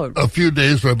falls out. A few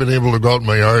days I've been able to go out in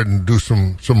my yard and do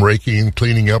some raking and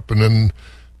cleaning up, and then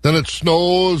it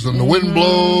snows and the wind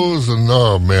blows, and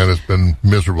oh man, it's been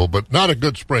miserable, but not a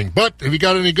good spring. But have you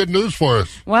got any good news for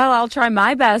us? Well, I'll try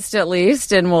my best at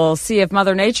least, and we'll see if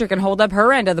Mother Nature can hold up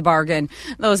her end of the bargain.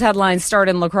 Those headlines start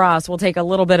in La Crosse. We'll take a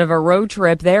little bit of a road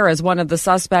trip there, as one of the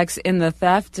suspects in the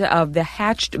theft of the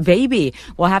hatched baby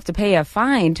will have to pay a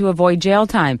fine to avoid jail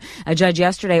time. A judge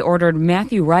yesterday ordered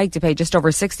Matthew Reich to pay just over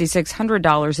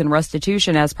 $6,600 in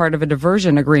restitution as part of a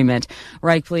diversion agreement.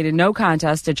 Reich pleaded no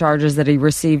contest to charges that he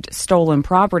received stolen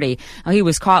property. He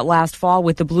was caught last fall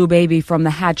with the blue baby from the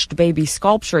hatched baby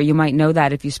sculpture. You might know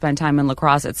that if you spend time in La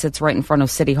Crosse. It sits right in front of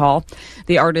City Hall.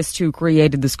 The artist who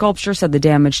created the sculpture said the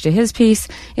damage to his piece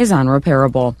is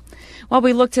unrepairable. Well,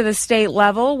 we look to the state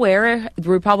level, where the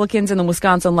Republicans in the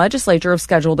Wisconsin legislature have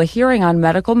scheduled a hearing on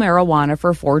medical marijuana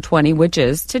for 420, which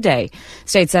is today.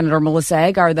 State Senator Melissa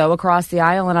Agar, though, across the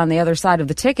aisle and on the other side of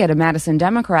the ticket, a Madison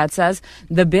Democrat, says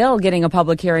the bill getting a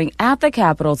public hearing at the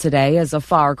Capitol today is a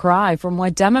far cry from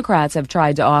what Democrats have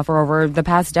tried to offer over the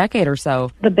past decade or so.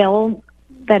 The bill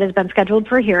that has been scheduled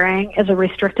for hearing is a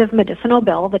restrictive medicinal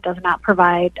bill that does not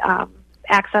provide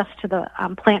access to the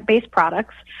plant-based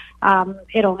products.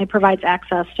 It only provides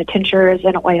access to tinctures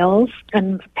and oils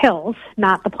and pills,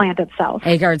 not the plant itself.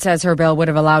 Agard says her bill would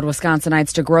have allowed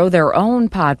Wisconsinites to grow their own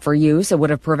pot for use. It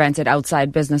would have prevented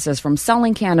outside businesses from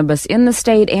selling cannabis in the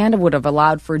state, and it would have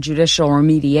allowed for judicial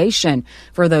remediation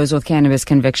for those with cannabis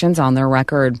convictions on their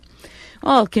record.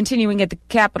 Well, continuing at the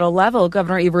Capitol level,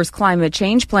 Governor Evers' climate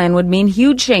change plan would mean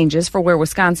huge changes for where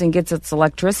Wisconsin gets its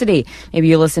electricity. Maybe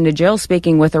you listened to Jill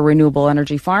speaking with a renewable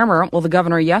energy farmer. Well, the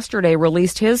governor yesterday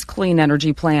released his clean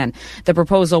energy plan. The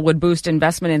proposal would boost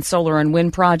investment in solar and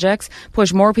wind projects,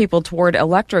 push more people toward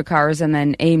electric cars, and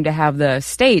then aim to have the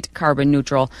state carbon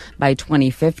neutral by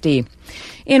 2050.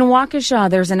 In Waukesha,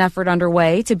 there's an effort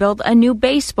underway to build a new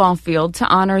baseball field to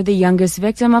honor the youngest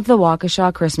victim of the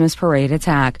Waukesha Christmas parade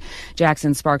attack.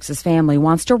 Jackson Sparks' family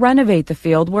wants to renovate the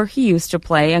field where he used to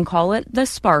play and call it the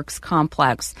Sparks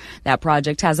Complex. That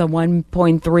project has a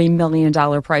 $1.3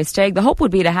 million price tag. The hope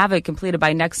would be to have it completed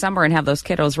by next summer and have those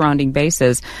kiddos rounding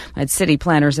bases. But city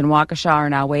planners in Waukesha are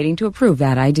now waiting to approve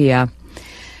that idea.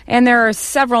 And there are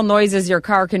several noises your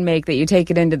car can make that you take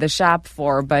it into the shop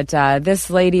for. But this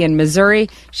lady in Missouri,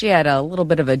 she had a little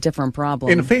bit of a different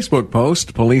problem. In a Facebook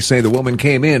post, police say the woman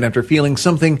came in after feeling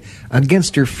something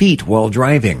against her feet while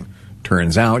driving.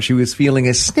 Turns out she was feeling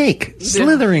a snake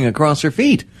slithering across her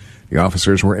feet. The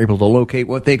officers were able to locate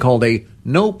what they called a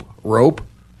nope rope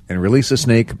and release the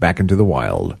snake back into the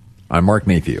wild. I'm Mark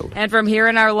Mayfield. And from here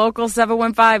in our local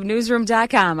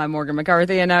 715newsroom.com, I'm Morgan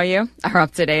McCarthy, and now you are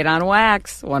up to date on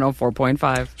Wax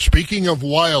 104.5. Speaking of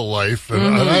wildlife, and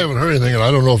I haven't heard anything, and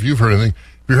I don't know if you've heard anything.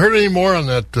 Have you heard any more on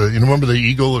that? You remember the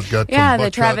eagle that got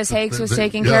that Travis Hakes was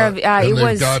taking care of? It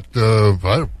was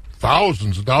got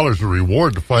thousands of dollars of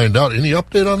reward to find out. Any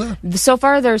update on that? So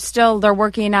far, they're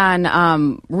working on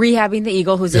rehabbing the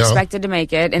eagle, who's expected to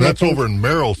make it. And that's over in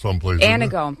Merrill someplace.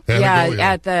 Anago,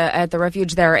 at the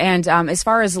refuge there. And as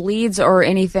far as leads or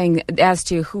anything as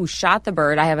to who shot the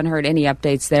bird, I haven't heard any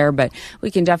updates there, but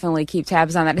we can definitely keep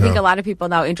tabs on that. I think a lot of people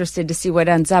now interested to see what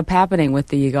ends up happening with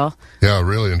the eagle. Yeah,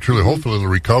 really and truly. Hopefully it'll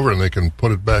recover and they can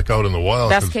put it back out in the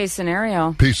wild. Best case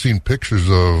scenario. I've seen pictures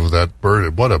of that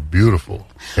bird. What a beautiful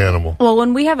animal. Well,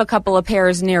 when we have a couple of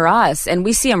pairs near us, and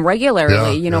we see them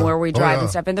regularly, where we drive and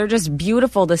stuff, and they're just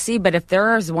beautiful to see. But if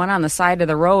there's one on the side of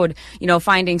the road,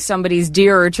 finding somebody's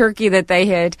deer or turkey that they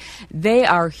hit, they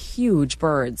are huge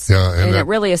birds. Yeah, and it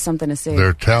really is something to see.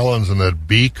 Their talons and that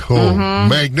beak,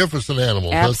 magnificent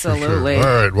animals. Absolutely. That's for sure.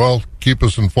 All right, well, keep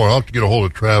us informed. I'll have to get a hold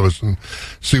of Travis and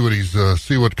see what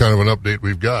see what kind of an update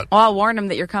we've got. Well, I'll warn him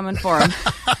that you're coming for him.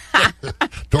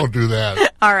 Don't do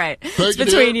that. All right. It's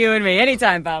between you and me.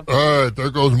 Anytime, Bob. All right. There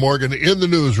goes Morgan in the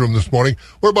newsroom this morning.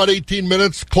 We're about 18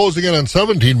 minutes, closing in on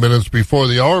 17 minutes before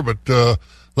the hour, but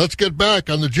let's get back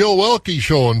on the Jill Welke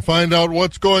Show and find out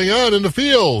what's going on in the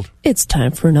field. It's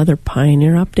time for another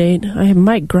Pioneer update. I have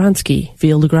Mike Gronsky,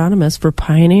 field agronomist for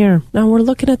Pioneer. Now we're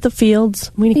looking at the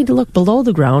fields. We need to look below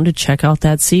the ground to check out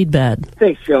that seed bed.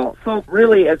 Thanks, Jill. So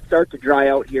really, as it starts to dry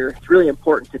out here, it's really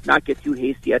important to not get too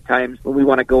hasty at times when we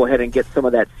want to go ahead and get some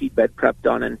of that seed bed prep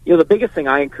done. And, the biggest thing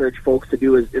I encourage folks to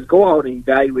do is go out and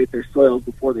evaluate their soils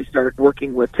before they start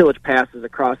working with tillage passes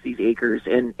across these acres.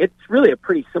 And it's really a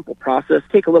pretty simple process.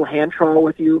 Take a little hand trowel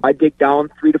with you. I dig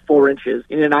down 3 to 4 inches.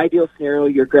 In an ideal scenario,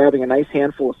 you're grabbing a nice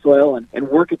handful of soil and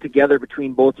work it together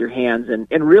between both your hands.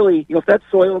 And really, if that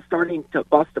soil is starting to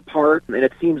bust apart and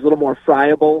it seems a little more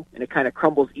friable and it kind of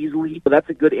crumbles easily, well, that's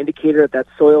a good indicator that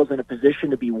soil is in a position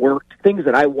to be worked. Things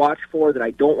that I watch for that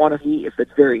I don't want to see, if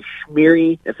it's very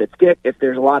schmeary, if it's thick, if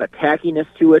there's a lot of tackiness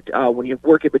to it when you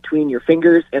work it between your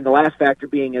fingers. And the last factor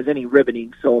being is any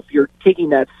ribboning. So if you're taking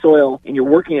that soil and you're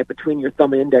working it between your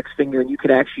thumb and index finger and you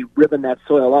can actually ribbon that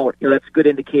soil out, that's a good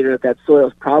indicator that soil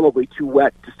is probably too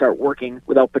wet to start working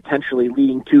without potentially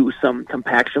leading to some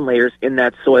compaction layers in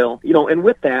that soil. And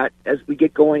with that, as we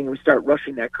get going and we start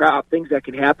rushing that crop, things that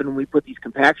can happen when we put these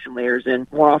compaction layers in,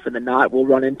 more often than not, we'll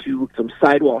run into some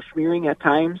sidewall smearing at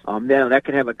times. Then that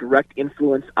can have a direct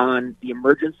influence on the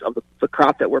emergence of the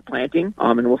crop that we're planting,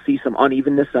 and we'll see some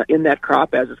unevenness in that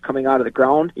crop as it's coming out of the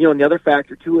ground. And the other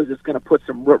factor, too, is it's going to put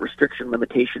some root restriction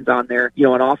limitations on there,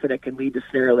 and often it can lead to a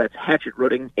scenario that's hatchet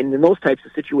rooting. And in those types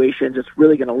of situations, it's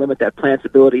really going to limit that plant's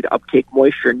ability to uptake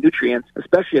moisture and nutrients,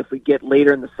 especially if we get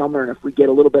later in the summer and if we get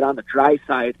a little bit on the dry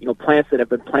side. Plants that have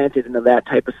been planted into that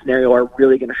type of scenario are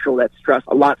really going to show that stress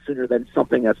a lot sooner than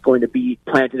something that's going to be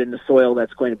planted in the soil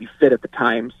that's going to be fit at the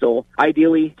time. So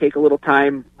ideally, take a little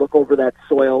time, look over that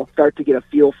soil, start to get a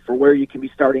feel for where you can be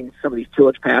starting some of these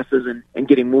tillage passes and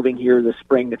getting moving here this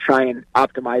spring to try and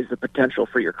optimize the potential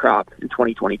for your crop in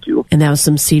 2022. And that was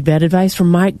some seedbed advice from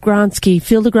Mike Gronsky,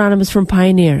 field agronomist from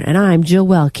Pioneer, and I'm Jill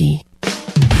Welke.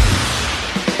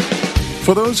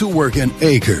 For those who work in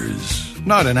acres,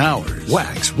 not in hours,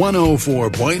 Wax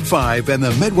 104.5 and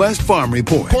the Midwest Farm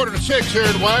Report. 5:45 here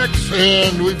at Wax,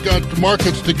 and we've got the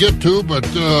markets to get to, but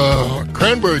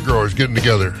cranberry growers getting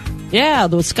together. Yeah,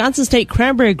 the Wisconsin State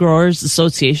Cranberry Growers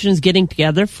Association is getting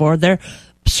together for their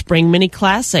Spring Mini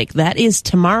Classic. That is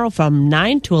tomorrow from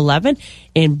 9 to 11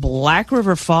 in Black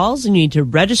River Falls, and you need to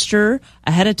register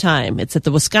ahead of time. It's at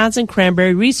the Wisconsin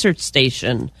Cranberry Research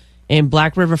Station in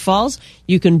Black River Falls.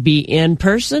 You can be in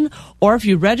person, or if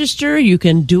you register, you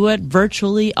can do it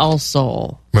virtually also.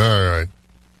 All right.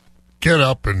 Get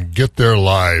up and get there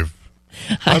live.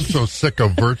 I'm so sick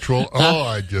of virtual.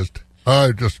 I'm just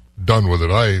done with it.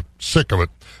 I'm sick of it.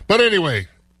 But anyway,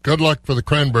 good luck for the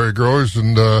cranberry growers,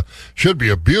 and should be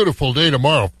a beautiful day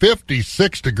tomorrow.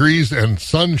 56 degrees and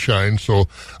sunshine, so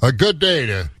a good day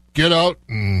to get out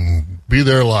and be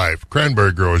there live.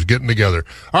 Cranberry growers getting together.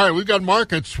 All right, we've got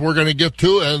markets we're going to get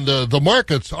to, and the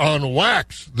markets on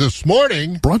Wax this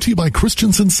morning. Brought to you by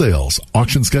Christensen Sales.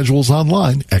 Auction schedules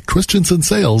online at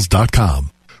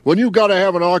christensensales.com. When you've got to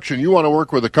have an auction, you want to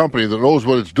work with a company that knows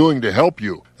what it's doing to help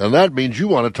you. And that means you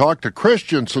want to talk to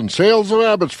Christensen Sales of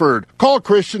Abbotsford. Call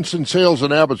Christensen Sales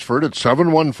in Abbotsford at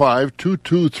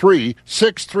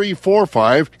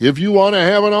 715-223-6345 if you want to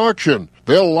have an auction.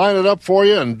 They'll line it up for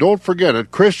you, and don't forget,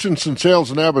 at Christensen Sales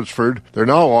in Abbotsford, they're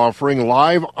now offering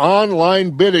live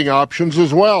online bidding options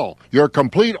as well. Your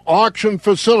complete auction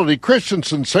facility,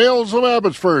 Christensen Sales of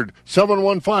Abbotsford,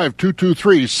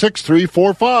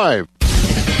 715-223-6345.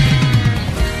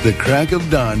 The crack of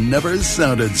dawn never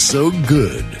sounded so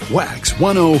good. Wax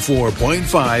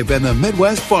 104.5 and the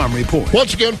Midwest Farm Report.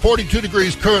 Once again, 42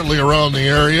 degrees currently around the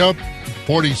area.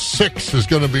 46 is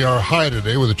going to be our high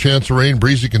today with a chance of rain,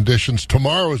 breezy conditions.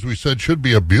 Tomorrow, as we said, should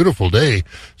be a beautiful day.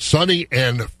 Sunny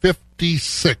and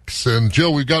 56. And,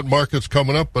 Jill, we've got markets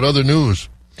coming up, but other news.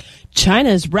 China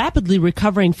is rapidly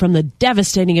recovering from the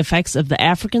devastating effects of the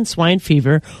African swine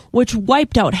fever, which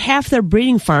wiped out half their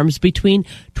breeding farms between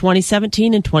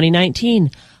 2017 and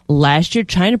 2019. Last year,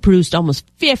 China produced almost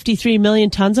 53 million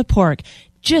tons of pork,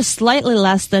 just slightly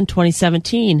less than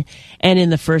 2017. And in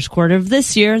the first quarter of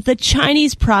this year, the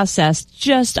Chinese processed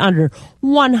just under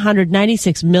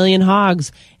 196 million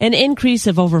hogs, an increase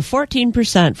of over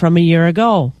 14% from a year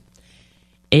ago.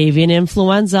 Avian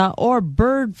influenza, or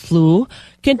bird flu,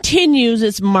 continues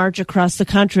its march across the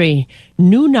country.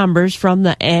 New numbers from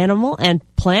the Animal and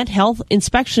Plant Health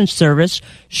Inspection Service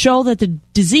show that the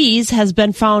disease has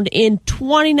been found in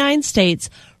 29 states,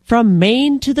 from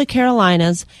Maine to the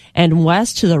Carolinas and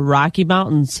west to the Rocky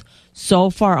Mountains. So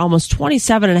far, almost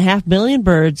 27.5 million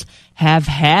birds have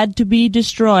had to be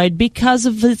destroyed because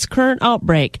of its current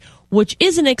outbreak, which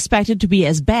isn't expected to be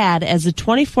as bad as the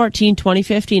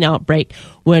 2014-2015 outbreak,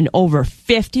 when over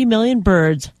 50 million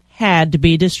birds had to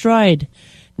be destroyed.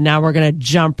 Now we're going to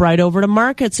jump right over to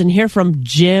markets and hear from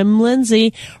Jim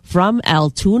Lindsay from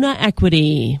Altoona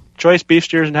Equity. Choice beef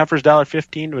steers and heifers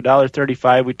 $1.15 to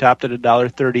 $1.35. We topped at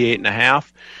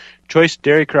 $1.38.5. Choice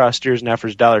dairy cross steers and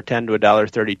heifers $1.10 to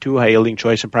 $1.32. High yielding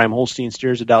choice and prime Holstein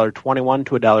steers $1.21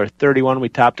 to $1.31. We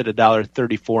topped at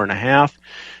 $1.34.5.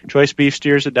 Choice beef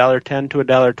steers $1.10 to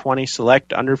 $1.20.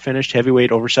 Select underfinished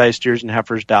heavyweight oversized steers and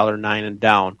heifers $1.09 and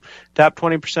down. Top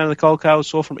 20% of the cull cows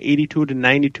sold from 82 to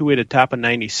 92. We had a top of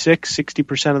 96.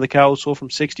 60% of the cows sold from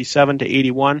 67 to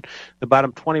 81. The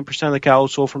bottom 20% of the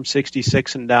cows sold from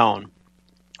 66 and down.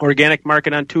 Organic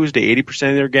market on Tuesday, 80%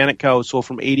 of the organic cows sold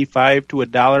from 85 to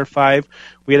 $1.05.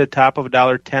 We had a top of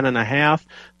 $1.10.5.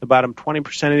 The bottom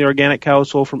 20% of the organic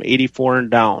cows sold from 84 and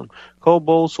down. Cold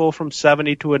bulls sold from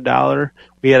 70 to $1.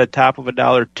 We had a top of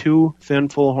 $1.02. Thin,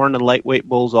 full horn, and lightweight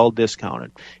bulls all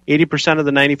discounted. 80% of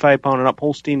the 95-pound and up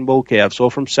Holstein bull calves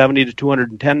sold from $70 to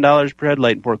 $210 per head.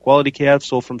 Light and poor quality calves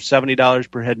sold from $70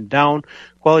 per head and down.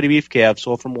 Quality beef calves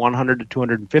sold from $100 to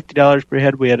 $250 per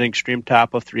head. We had an extreme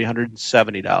top of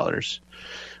 $370.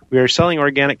 We are selling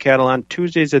organic cattle on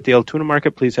Tuesdays at the Altoona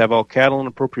Market. Please have all cattle and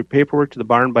appropriate paperwork to the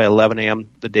barn by 11 a.m.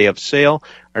 the day of sale.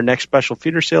 Our next special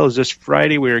feeder sale is this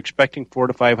Friday. We are expecting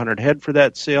 400 to 500 head for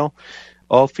that sale.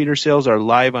 All feeder sales are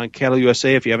live on Cattle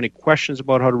USA. If you have any questions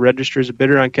about how to register as a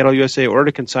bidder on Cattle USA or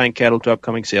to consign cattle to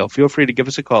upcoming sale, feel free to give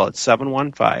us a call at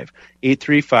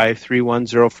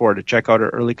 715-835-3104. To check out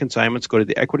our early consignments, go to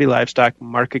the Equity Livestock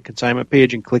Market Consignment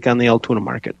page and click on the Altoona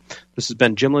Market. This has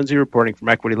been Jim Lindsay reporting from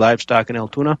Equity Livestock in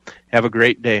Altoona. Have a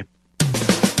great day.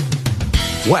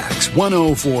 Wax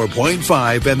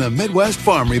 104.5 and the Midwest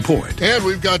Farm Report. And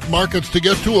we've got markets to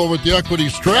get to over at the Equity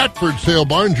Stratford Sale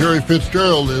Barn. Jerry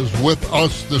Fitzgerald is with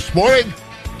us this morning.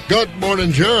 Good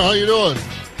morning, Jerry. How you doing?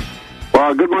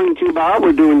 Well, good morning to you, Bob.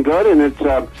 We're doing good, and it's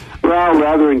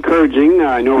rather encouraging.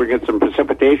 I know we're getting some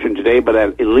precipitation today, but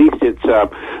at least it's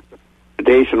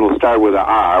precipitation will start with an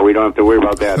R. We don't have to worry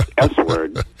about that S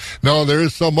word. No, there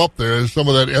is some up there. There's some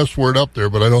of that S word up there,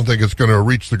 but I don't think it's going to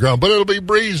reach the ground. But it'll be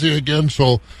breezy again,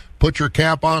 so put your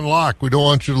cap on lock. We don't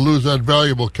want you to lose that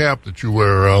valuable cap that you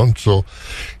wear around. So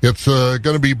it's going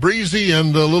to be breezy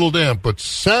and a little damp. But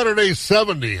Saturday,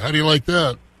 70. How do you like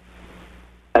that?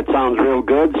 That sounds real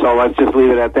good, so let's just leave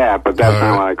it at that. But that's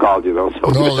not why I called you, though.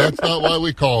 So no, that's not why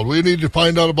we called. We need to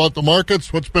find out about the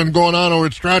markets. What's been going on over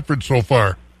at Stratford so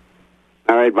far?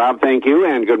 All right, Bob, thank you,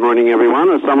 and good morning, everyone.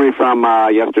 A summary from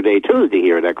yesterday, Tuesday,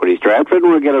 here at Equity Stratford.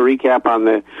 We'll get a recap on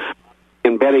the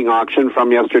embedding auction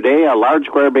from yesterday. Large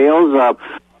square bales,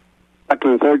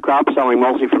 second and third crop selling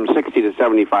mostly from 60 to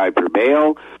 75 per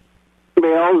bale.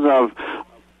 Bales of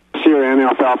Sierra and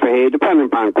alfalfa hay, depending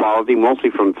upon quality,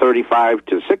 mostly from $35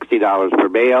 to $60 per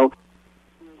bale.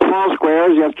 Small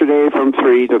squares yesterday from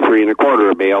 3 to 3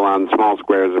 1/4 a bale on small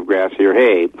squares of grassier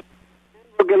hay.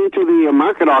 We'll get into the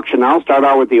market auction now. Start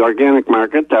out with the organic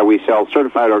market. We sell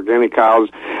certified organic cows,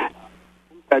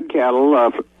 fed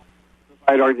cattle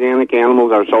Organic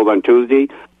animals are sold on Tuesday.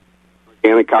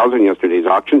 Organic cows in yesterday's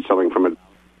auction selling from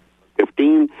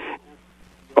 $15.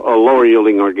 Lower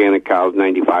yielding organic cows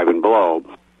 95 and below.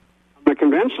 The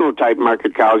conventional type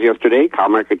market cows yesterday. Cow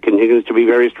market continues to be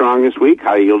very strong this week.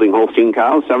 High yielding Holstein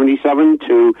cows 77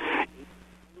 to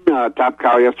top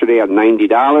cow yesterday at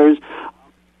 $90.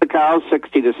 The cows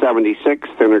 60 to 76.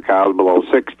 Thinner cows below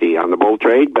 60. On the bull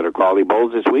trade, better quality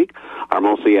bulls this week are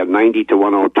mostly at 90 to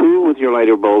 102, with your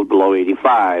lighter bulls below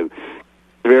 85.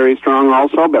 Very strong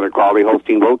also. Better quality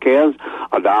Holstein bull calves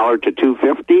 $1 to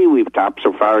 $2.50. We've topped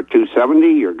so far at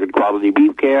 $2.70. Your good quality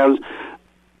beef calves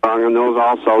strong on those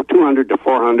also $200 to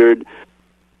 $400.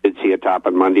 Did see a top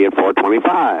on Monday at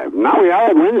 $4.25. Now we are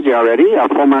at Wednesday already. A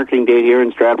full marketing day here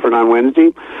in Stratford on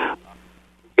Wednesday.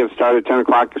 Get started at 10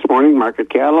 o'clock this morning. Market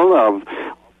cattle of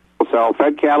sell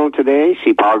fed cattle today.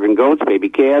 Sheep, hog, and goats, baby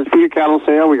calves. Feeder cattle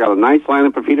sale. We got a nice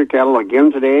lineup of feeder cattle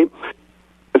again today.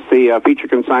 It's the feature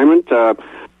consignment.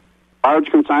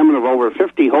 Large consignment of over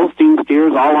 50 Holstein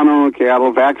steers, all on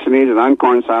cattle, vaccinated on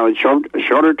corn silage,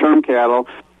 shorter term cattle.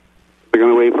 They're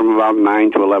going to weigh from about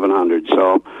 9 to 1,100.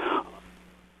 So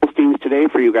Holsteins today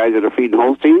for you guys that are feeding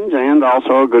Holsteins, and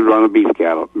also a good run of beef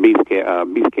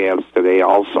calves today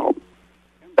also.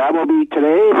 That will be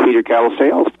today. Feeder cattle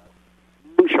sales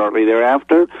shortly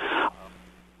thereafter.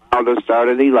 I'll just start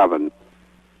at 11.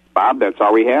 Bob, that's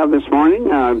all we have this morning.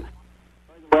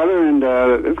 Weather, and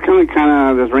it's kind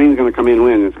of this rain's going to come in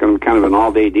wind. It's going to be kind of an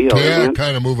all-day deal. Yeah, isn't it?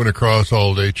 kind of moving across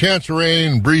all day. Chance of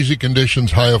rain, breezy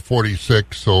conditions, high of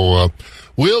 46. So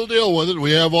we'll deal with it.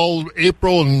 We have all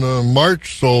April and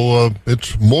March, so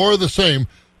it's more of the same.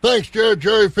 Thanks, Jared.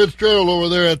 Jerry Fitzgerald over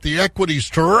there at the Equity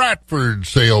Stratford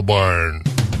Sale Barn.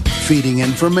 Feeding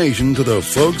information to the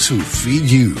folks who feed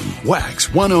you. Wax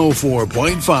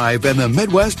 104.5 and the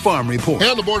Midwest Farm Report.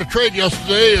 And the Board of Trade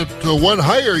yesterday, it went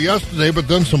higher yesterday, but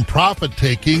then some profit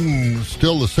taking.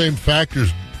 Still the same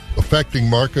factors affecting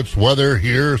markets, weather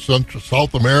here,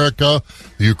 South America,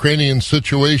 the Ukrainian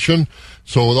situation.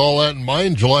 So with all that in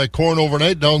mind, July corn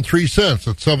overnight down 3 cents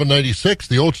at $7.96.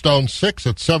 The oats down 6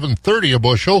 at $7.30 a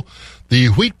bushel. The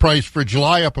wheat price for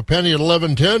July up a penny at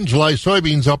 $11.10. July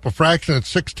soybeans up a fraction at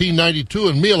 $16.92,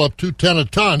 and meal up $2.10 a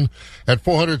ton at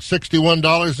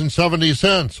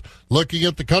 $461.70. Looking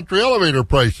at the country elevator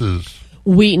prices.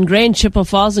 Wheat and grain, Chippewa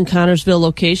Falls and Connorsville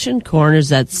location. Corn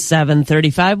is at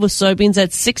 $7.35 with soybeans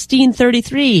at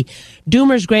 $16.33.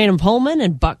 Doomer's Grain and Pullman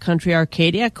and Buck Country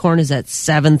Arcadia. Corn is at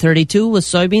 $7.32 with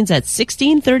soybeans at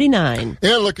 $16.39.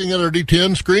 And looking at our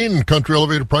DTN screen, country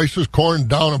elevator prices, corn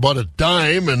down about a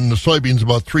dime and the soybeans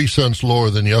about 3 cents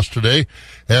lower than yesterday.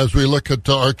 As we look at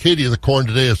Arcadia, the corn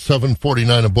today is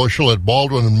 $7.49 a bushel. At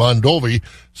Baldwin and Mondovi,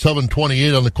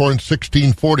 $7.28 on the corn,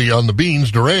 $16.40 on the beans.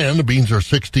 Duran, the beans are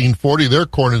 $16.40. Their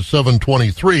corn is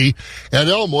 $7.23. At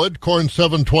Elmwood, corn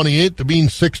 $7.28, the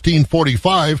beans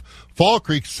 $16.45. Fall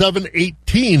Creek,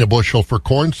 $7.18 a bushel for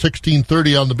corn,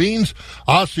 $16.30 on the beans.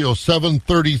 Osseo,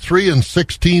 $7.33 and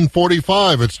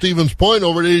 $16.45. At Stevens Point,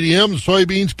 over at ADM,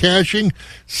 soybeans cashing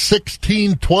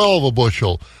 $16.12 a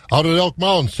bushel. Out at Elk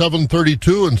Mountain,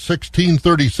 $7.32 and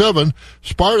 $16.37.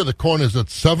 Sparta, the corn is at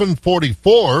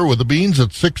 $7.44 with the beans at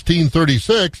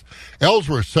 $16.36.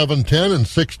 Ellsworth, $7.10 and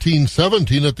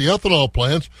 $16.17 at the ethanol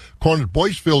plants. Corn at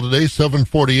Boyceville today,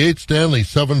 $7.48. Stanley,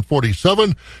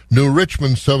 $7.47. New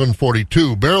Richmond,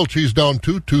 $7.42. Barrel cheese down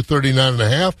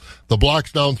 $2.39.5. The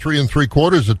blocks down 3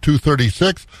 3/4 at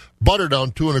 $2.36. Butter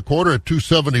down 2 1/4 at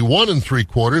 $2.71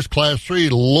 3/4. Class 3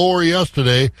 lower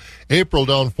yesterday. April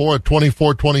down 4 at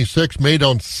 $24.26. May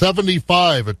down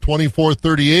 75 at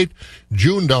 $24.38.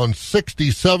 June down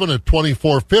 67 at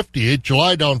 $24.58.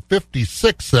 July down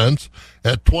 56 cents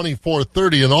at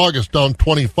 $24.30. And August down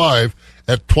 25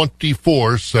 at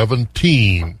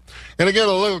 $24.17. And again,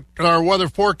 a look at our weather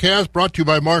forecast brought to you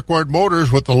by Marquardt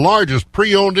Motors, with the largest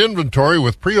pre-owned inventory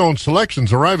with pre-owned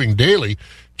selections arriving daily.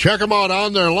 Check them out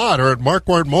on their lot or at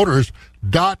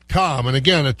marquardtmotors.com. And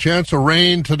again, a chance of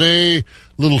rain today,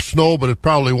 little snow, but it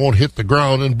probably won't hit the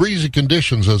ground, and breezy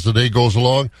conditions as the day goes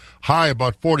along. High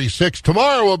about 46.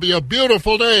 Tomorrow will be a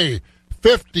beautiful day,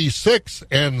 56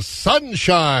 and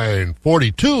sunshine,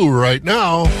 42 right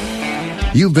now.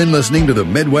 You've been listening to the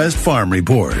Midwest Farm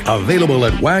Report, available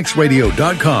at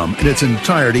waxradio.com in its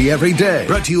entirety every day.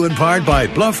 Brought to you in part by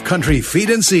Bluff Country Feed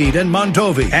and Seed in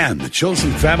Mondovi and the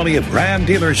Chilson family of Ram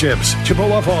dealerships,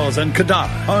 Chippewa Falls and Cadott.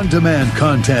 On-demand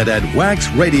content at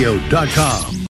waxradio.com.